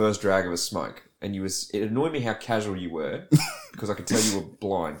taking that first drag of a smoke. And it annoyed me how casual you were because I could tell you were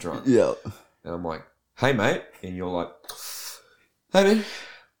blind drunk. Yeah. And I'm like, hey, mate. And you're like, hey, man,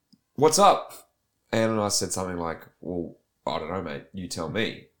 what's up? And I said something like, well, I don't know, mate. You tell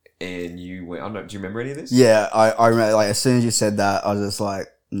me. And you went, I don't know, do you remember any of this? Yeah, I remember, like, as soon as you said that, I was just like,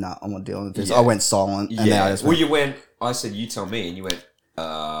 nah, I'm not dealing with this. Yeah. I went silent. And then I just went, I said, you tell me. And you went,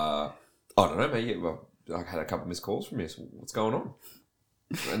 I don't know, mate. Yeah, well, I had a couple of missed calls from you. So what's going on?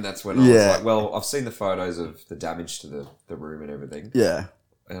 And that's when I was like, well, I've seen the photos of the damage to the room and everything. Yeah.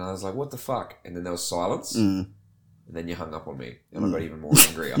 And I was like, what the fuck? And then there was silence. And then you hung up on me. And I got even more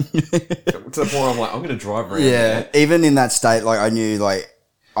angrier. To the point I'm like, I'm going to drive around. Yeah. Even in that state, like, I knew, like,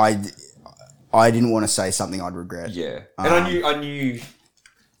 I didn't want to say something I'd regret. Yeah. And I knew,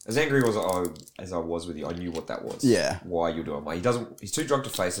 as angry as I was with you, I knew what that was. Yeah. Why you're doing it. He's too drunk to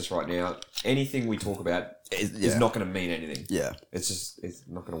face us right now. Anything we talk about is not going to mean anything. Yeah. It's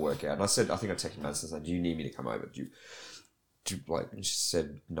not going to work out. And I think I texted Madison and said, do you need me to come over? Do you like, and she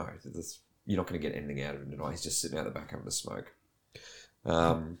said, no, you're not going to get anything out of him tonight. He's just sitting out the back having a smoke.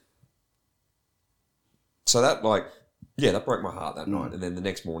 So that that broke my heart that night. And then the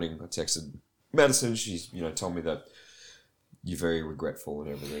next morning I texted Madison. She's, told me that you're very regretful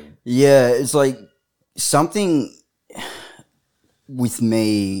and everything. Yeah. It's like something with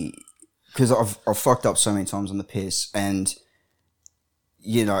me, because I've fucked up so many times on the piss, and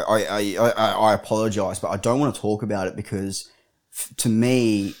I apologize, but I don't want to talk about it because to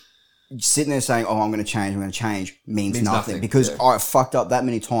me, sitting there saying, "Oh, I'm going to change," means nothing because I fucked up that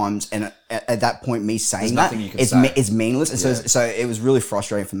many times, and at that point, me saying that it's meaningless. And so it was really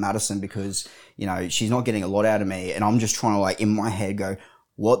frustrating for Madison because she's not getting a lot out of me, and I'm just trying to, like, in my head go,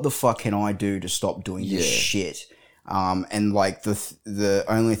 "What the fuck can I do to stop doing this shit?" And like the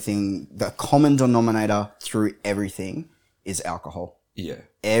only thing, the common denominator through everything is alcohol. Yeah.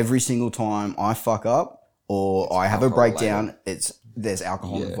 Every single time I fuck up or I have a breakdown, there's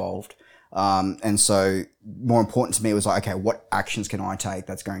alcohol involved. And so more important to me was like, okay, what actions can I take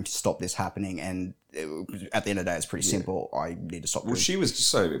that's going to stop this happening? And at the end of the day, it's pretty simple. I need to stop. Well, she was, just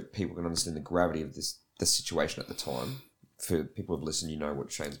so people can understand the gravity of the situation at the time. For people who've listened,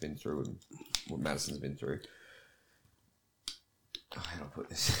 what Shane's been through and what Madison's been through. Oh, how do I put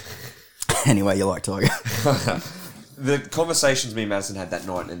this? Anyway, you like talking. The conversations me and Madison had that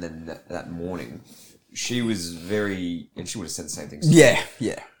night and then that morning, she was and she would have said the same things. Yeah.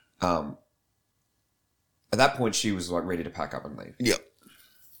 At that point, she was like ready to pack up and leave. Yep.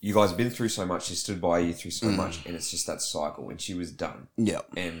 You guys have been through so much. She stood by you through so much, and it's just that cycle. And she was done.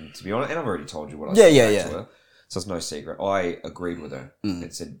 Yep. And to be honest, and I've already told you what I said to her, so it's no secret. I agreed with her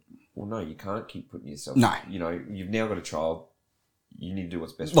and said, "Well, no, you can't keep putting yourself. No, you've now got a child. You need to do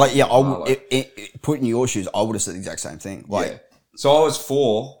what's best." Like, putting your shoes, I would have said the exact same thing. Like, so I was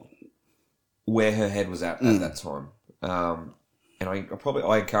for where her head was at that time, and I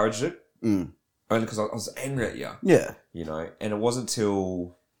encouraged it only because I was angry at you. Yeah. And it wasn't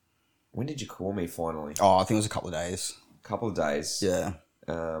till, when did you call me finally? Oh, I think it was a couple of days. Yeah.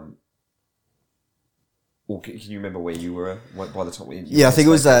 Well, can you remember where you were by the time? I think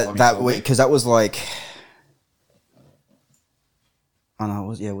it was that week, because that was like, oh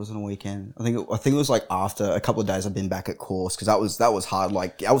no, it wasn't a weekend. I think it was like after a couple of days I've been back at course, because that was hard.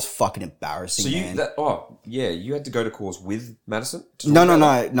 Like, that was fucking embarrassing. So you had to go to course with Madison?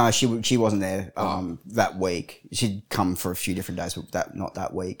 No, she wasn't there that week. She'd come for a few different days, but not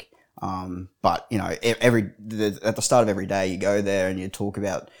that week. But at the start of every day you go there and you talk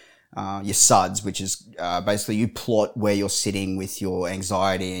about your SUDS, which is basically you plot where you're sitting with your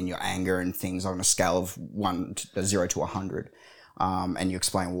anxiety and your anger and things on a scale of 0 to 100. And you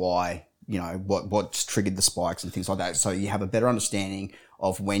explain why, what's triggered the spikes and things like that. So you have a better understanding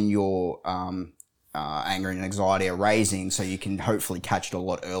of when your anger and anxiety are raising, so you can hopefully catch it a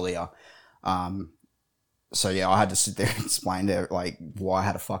lot earlier. So I had to sit there and explain to her, like, why I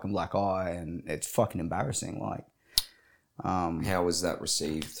had a fucking black eye, and it's fucking embarrassing. Like, how was that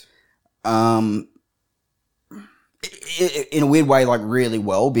received? In a weird way, like, really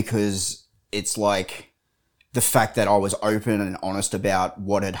well, because it's like, the fact that I was open and honest about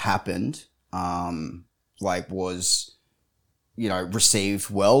what had happened, was, received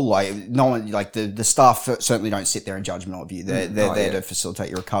well. Like, no one, like, the staff certainly don't sit there in judgment of you. They're there to facilitate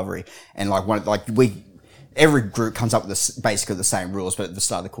your recovery. And every group comes up with basically the same rules, but at the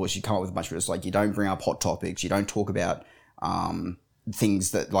start of the course, you come up with a bunch of rules. Like, you don't bring up hot topics. You don't talk about,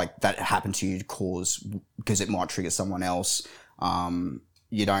 things that happen to you because it might trigger someone else.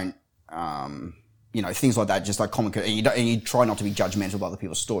 You don't, you know, things like that, just like common, and you try not to be judgmental of other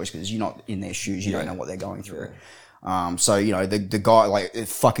people's stories because you're not in their shoes, you don't know what they're going through. So, you know, the guy, like a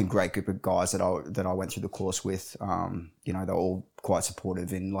fucking great group of guys that I went through the course with, you know, they're all quite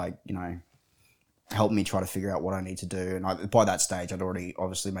supportive in, like, you know, helping me try to figure out what I need to do. And by that stage, I'd already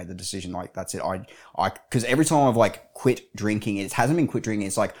obviously made the decision, like, that's it. Cause every time I've like quit drinking, it hasn't been quit drinking.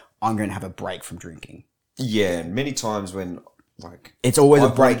 It's like, I'm going to have a break from drinking. Yeah. And many times when, like, it's always a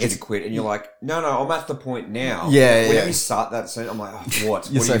break. You to quit, and you're like, no, I'm at the point now. Yeah, Whenever you start that scene, I'm like, oh, what? What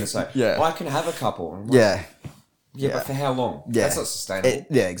are you going to say? Yeah. I can have a couple. I'm like, yeah, but for how long? Yeah. That's not sustainable.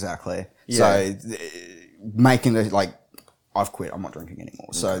 Yeah, exactly. Yeah. So making the, like, I've quit, I'm not drinking anymore.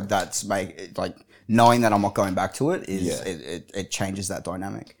 Okay. So that's like knowing that I'm not going back to it is, it changes that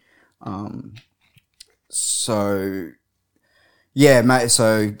dynamic. So yeah, mate,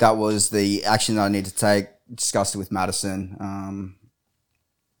 so that was the action that I need to take. Discussed it with Madison,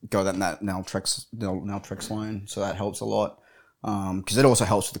 got that naltrexone, so that helps a lot. Because it also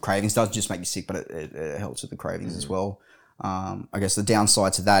helps with the cravings. It doesn't just make you sick, but it helps with the cravings as well. I guess the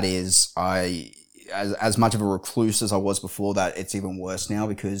downside to that is as much of a recluse as I was before that, it's even worse now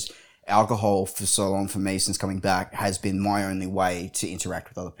because alcohol for so long for me since coming back has been my only way to interact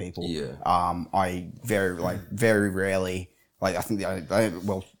with other people. Yeah. I very rarely, like, I think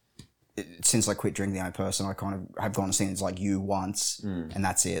since I quit drinking, the only person I kind of have gone to see is like you once, and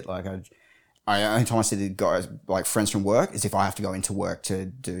that's it. Like only time I see the guys, like friends from work, is if I have to go into work to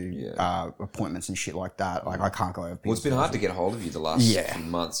do appointments and shit like that. Like I can't go over. Well, it's been hard to get hold of you the last few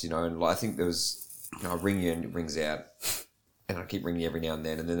months, you know. And I think there was, you know, I ring you and it rings out, and I keep ringing you every now and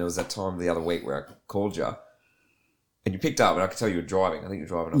then. And then there was that time the other week where I called you, and you picked up, and I could tell you were driving. I think you're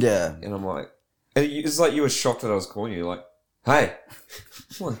driving. Yeah. And I'm like, and it's like you were shocked that I was calling you. You're like, hey.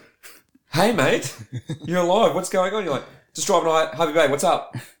 I'm like, hey, mate, you're alive. What's going on? You're like, just driving to Harvey Bay. What's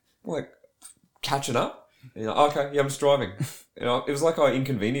up? I'm like, catching up. And you're like, okay, yeah, I'm just driving. You know, it was like I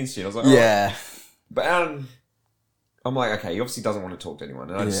inconvenienced you. I was like, yeah. Right. But I'm like, okay, he obviously doesn't want to talk to anyone.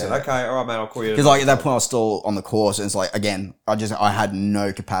 And I just said, okay, all right, mate, I'll call you. Because like at that point I was still on the course, and it's like, again, I had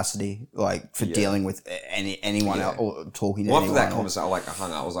no capacity like for dealing with anyone else or talking to anyone. After that conversation, I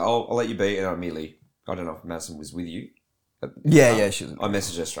hung up. I was like, I'll let you be. And immediately, I don't know if Madison was with you. She was. I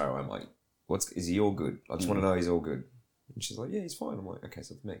messaged her straight away. I'm like, is he all good? I just want to know he's all good. And she's like, yeah, he's fine. I'm like, okay,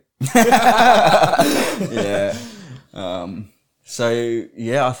 so it's me. Yeah. So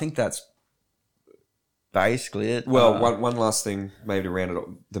yeah, I think that's basically it. Well, one last thing, maybe to round it up,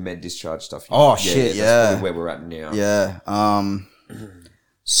 the med discharge stuff. Shit, That's probably where we're at now. Yeah.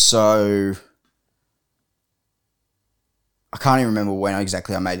 So I can't even remember when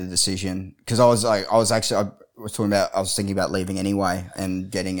exactly I made the decision because I was thinking about leaving anyway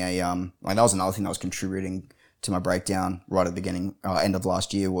and getting a like that was another thing that was contributing to my breakdown right at the beginning, end of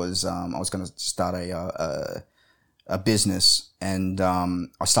last year was I was going to start a business, and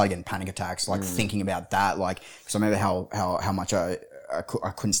I started getting panic attacks, like thinking about that, like because I remember how much I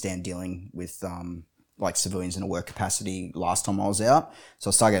couldn't stand dealing with like civilians in a work capacity last time I was out, so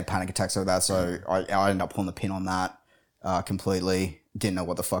I started getting panic attacks over that. So I ended up pulling the pin on that completely. Didn't know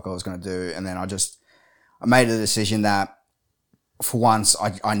what the fuck I was going to do, and then I made a decision that for once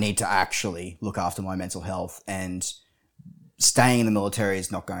I need to actually look after my mental health, and staying in the military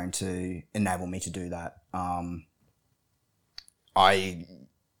is not going to enable me to do that. I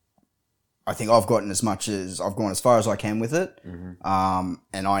think I've gone as far as I can with it. And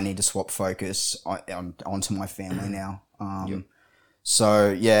I need to swap focus onto my family now.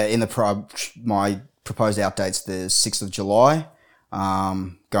 So yeah, my proposed out date's the 6th of July.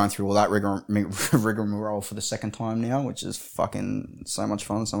 Going through all that rigmarole for the second time now, which is fucking so much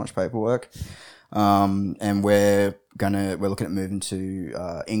fun, so much paperwork. And we're looking at moving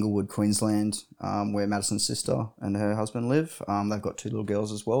to Inglewood, Queensland, where Madison's sister and her husband live. They've got 2 little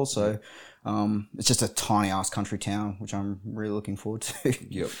girls as well, so it's just a tiny ass country town, which I'm really looking forward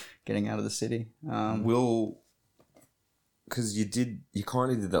to. Getting out of the city. Because you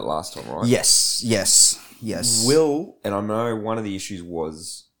kind of did that last time, right? Yes. And I know one of the issues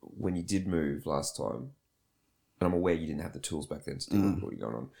was when you did move last time, and I'm aware you didn't have the tools back then to deal with what you're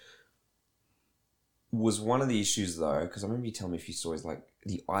going on. Was one of the issues though, because I remember you telling me a few stories, like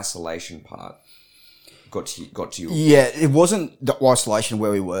the isolation part got to you. Yeah, it wasn't the isolation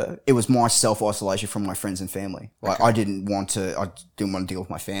where we were. It was my self-isolation from my friends and family. Like I didn't want to deal with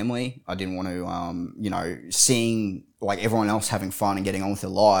my family. I didn't want to, seeing like everyone else having fun and getting on with their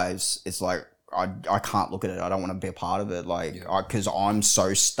lives. It's like, I can't look at it. I don't want to be a part of it. Like, because I'm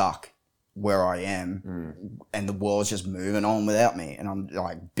so stuck where I am and the world's just moving on without me. And I'm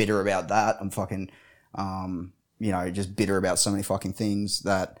like bitter about that. I'm fucking, just bitter about so many fucking things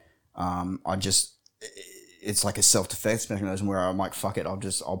that, I just it's like a self-defense mechanism where I'm like, fuck it,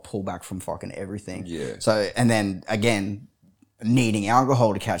 I'll pull back from fucking everything. Yeah. So, and then again, needing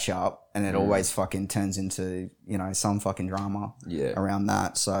alcohol to catch up, and it always fucking turns into, you know, some fucking drama around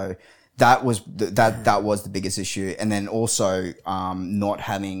that. So that was that was the biggest issue. And then also, not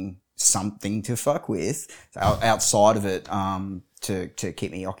having something to fuck with outside of it, to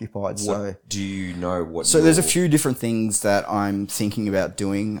keep me occupied. So do you know what? So there's a few different things that I'm thinking about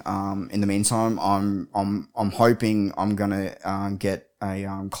doing. In the meantime, I'm hoping I'm gonna get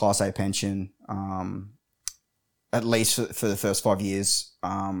a Class A pension, at least for the first 5 years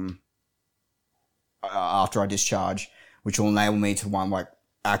after I discharge, which will enable me to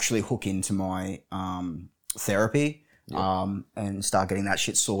actually hook into my therapy and start getting that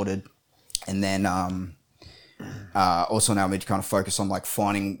shit sorted, and then also now I need to kind of focus on like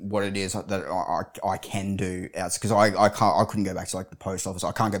finding what it is that I can do out, because I couldn't go back to like the post office.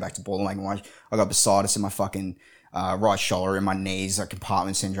 I can't go back to Balling. I got bursitis in my fucking right shoulder, in my knees, like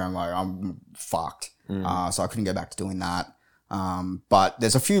compartment syndrome. Like I'm fucked. So I couldn't go back to doing that. But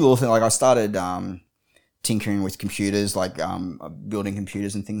there's a few little things, like I started tinkering with computers, like building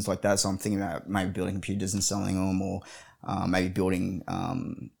computers and things like that. So I'm thinking about maybe building computers and selling them, or maybe building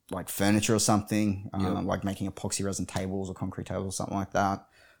like furniture or something, like making epoxy resin tables or concrete tables or something like that.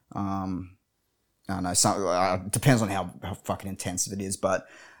 I don't know, depends on how fucking intensive it is, but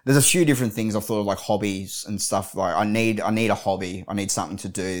there's a few different things I've thought of, like hobbies and stuff. Like I need a hobby. I need something to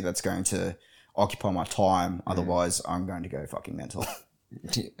do that's going to occupy my time. Otherwise, I'm going to go fucking mental.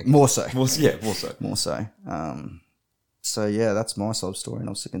 More so. More so. More so. So yeah, that's my sob story, and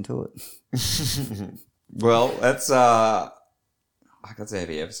I'm sticking to it. Well, that's a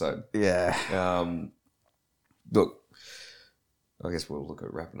heavy episode. Yeah. Look, I guess we'll look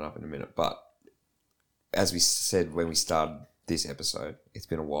at wrapping it up in a minute, but as we said when we started this episode, it's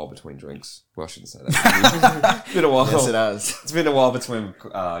been a while between drinks. Well, I shouldn't say that. It's been a while. Yes, it has. It's been a while between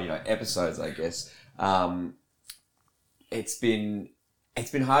episodes, I guess. It's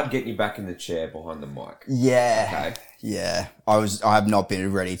been hard getting you back in the chair behind the mic. Yeah. Okay. Yeah. I have not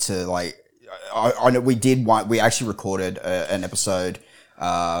been ready to, like, I know we actually recorded an episode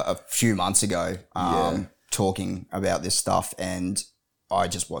a few months ago talking about this stuff, and I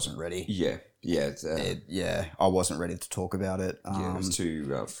just wasn't ready. Yeah. I wasn't ready to talk about it. It was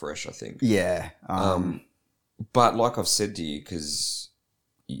too fresh, I think. Yeah. But like I've said to you, because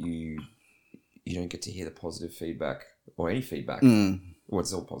you don't get to hear the positive feedback or any feedback. Well,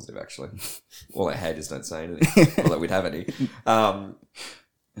 it's all positive, actually. All our haters don't say anything. Not that we'd have any.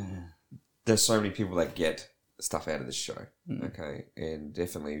 There's so many people that get stuff out of this show, okay? And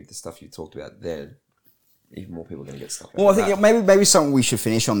definitely the stuff you talked about then, even more people are going to get stuff out of that. I think maybe something we should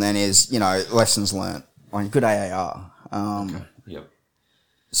finish on then is, lessons learned. Like, good AAR. Okay. Yep.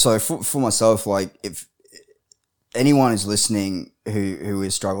 So for myself, like, if anyone is listening who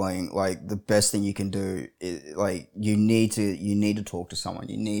is struggling, like, the best thing you can do is, like, you need to talk to someone.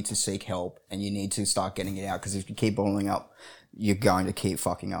 You need to seek help, and you need to start getting it out, because if you keep bottling up, you're going to keep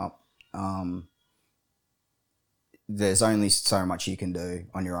fucking up. There's only so much you can do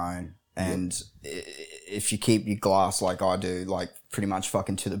on your own, and if you keep your glass, like I do, like pretty much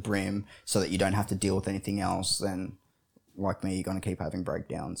fucking to the brim, so that you don't have to deal with anything else, then like me, you're going to keep having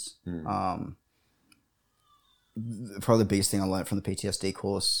breakdowns. Probably the biggest thing I learned from the PTSD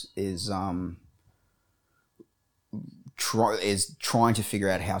course is trying to figure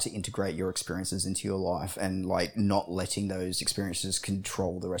out how to integrate your experiences into your life, and like not letting those experiences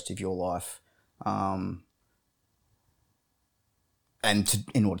control the rest of your life. And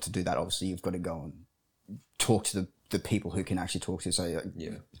in order to do that, obviously you've got to go and talk to the people who can actually talk to you. So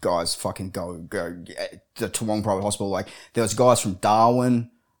guys, fucking go to Toowong Private Hospital. Like, there was guys from Darwin.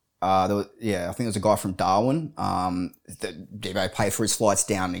 I think there was a guy from Darwin. They pay for his flights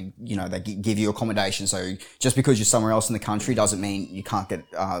down, and they give you accommodation. So just because you're somewhere else in the country doesn't mean you can't get.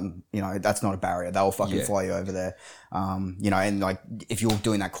 That's not a barrier. They'll fucking fly you over there. And like, if you're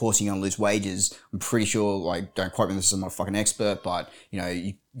doing that course and you're gonna lose wages, I'm pretty sure. Like, don't quote me. This is, I'm not a fucking expert, but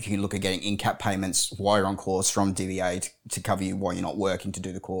you can look at getting in-cap payments while you're on course from DVA to cover you while you're not working to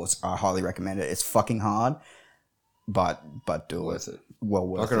do the course. I highly recommend it. It's fucking hard, but do worth it. it. Well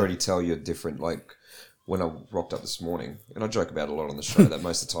worth it. I can already tell you're different. Like, when I rocked up this morning, and I joke about it a lot on the show, that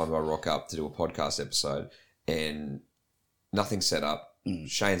most of the time I rock up to do a podcast episode and nothing's set up.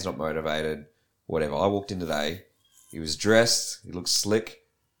 Shane's not motivated, whatever. I walked in today. He was dressed. He looked slick.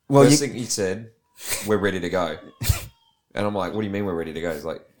 First thing he said, "We're ready to go." And I'm like, "What do you mean we're ready to go?" He's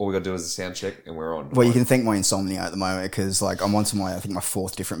like, "All we got to do is a sound check and we're on." Well, you can thank my insomnia at the moment, because like I'm onto my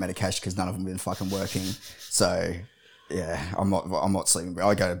 4th different medication, because none of them have been fucking working. So Yeah, I'm not sleeping.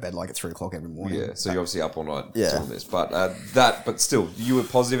 I go to bed like at 3:00 every morning. Yeah, so you're obviously up all night Yeah. doing this. But but still, you were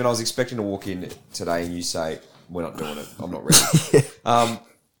positive, and I was expecting to walk in today and you say, we're not doing it. I'm not ready.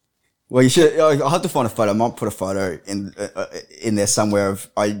 Well, you should. I'll have to find a photo. I might put a photo in there somewhere of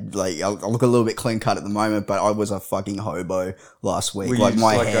I look a little bit clean cut at the moment, but I was a fucking hobo last week. Were Like you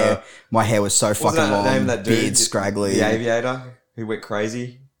my just like hair, my hair was so What was fucking that long, name of that dude? beard scraggly. The aviator who went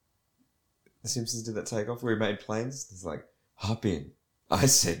crazy. The Simpsons did that takeoff where he made planes. It's like, hop in. I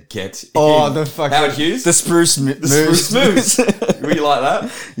said, get in. Oh, the fucking Howard Hughes? the spruce moose. Were you like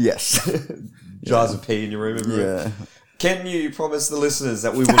that? Yes. Jars of pee in your room everywhere. Yeah. Can you promise the listeners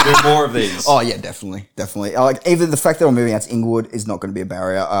that we will do more of these? Oh yeah, definitely. Like even the fact that I'm moving out to Inglewood is not going to be a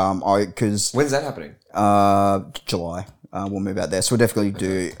barrier. Because When's that happening? July. We'll move out there. So we'll definitely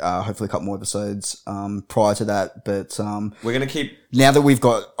do, hopefully a couple more episodes, prior to that. But, We're going to keep... now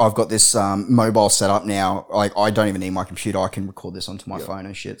that I've got this, mobile set up now, like I don't even need my computer. I can record this onto my phone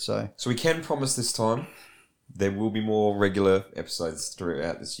and shit. So we can promise this time there will be more regular episodes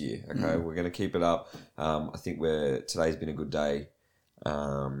throughout this year. Okay, we're going to keep it up. I think today's been a good day.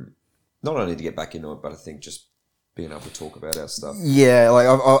 Not only to get back into it, but I think just being able to talk about our stuff. yeah, like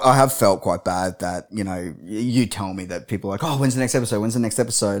I have felt quite bad that, you know, you tell me that people are like, oh, when's the next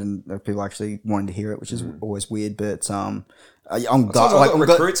episode? And people actually wanting to hear it, which is always weird. But, I'm I've glad, got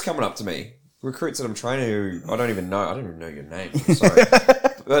recruits coming up to me. Recruits that I'm training who I don't even know. I don't even know your name. I'm sorry.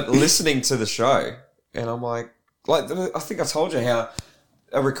 But listening to the show, and I'm like, I think I told you how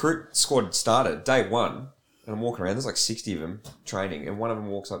a recruit squad started day one, and I'm walking around. There's like 60 of them training, and one of them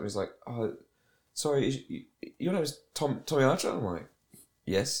walks up and he's like, "Oh, sorry, your name is Tommy Archer?" I'm like,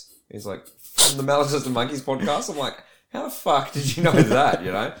 "Yes." He's like, "From the Maladjusted Monkeys podcast." I'm like, "How the fuck did you know that?"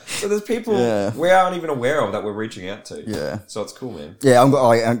 You know. So there's people we aren't even aware of that we're reaching out to. Yeah. So it's cool, man. Yeah, I'm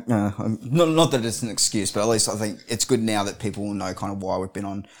not that it's an excuse, but at least I think it's good now that people will know kind of why we've been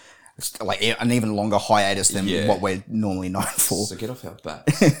on like an even longer hiatus than what we're normally known for. So get off our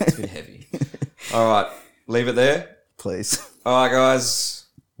backs. It's been heavy. All right, leave it there. Please. All right, guys.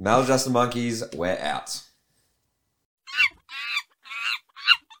 Maladjusted Monkeys, we're out.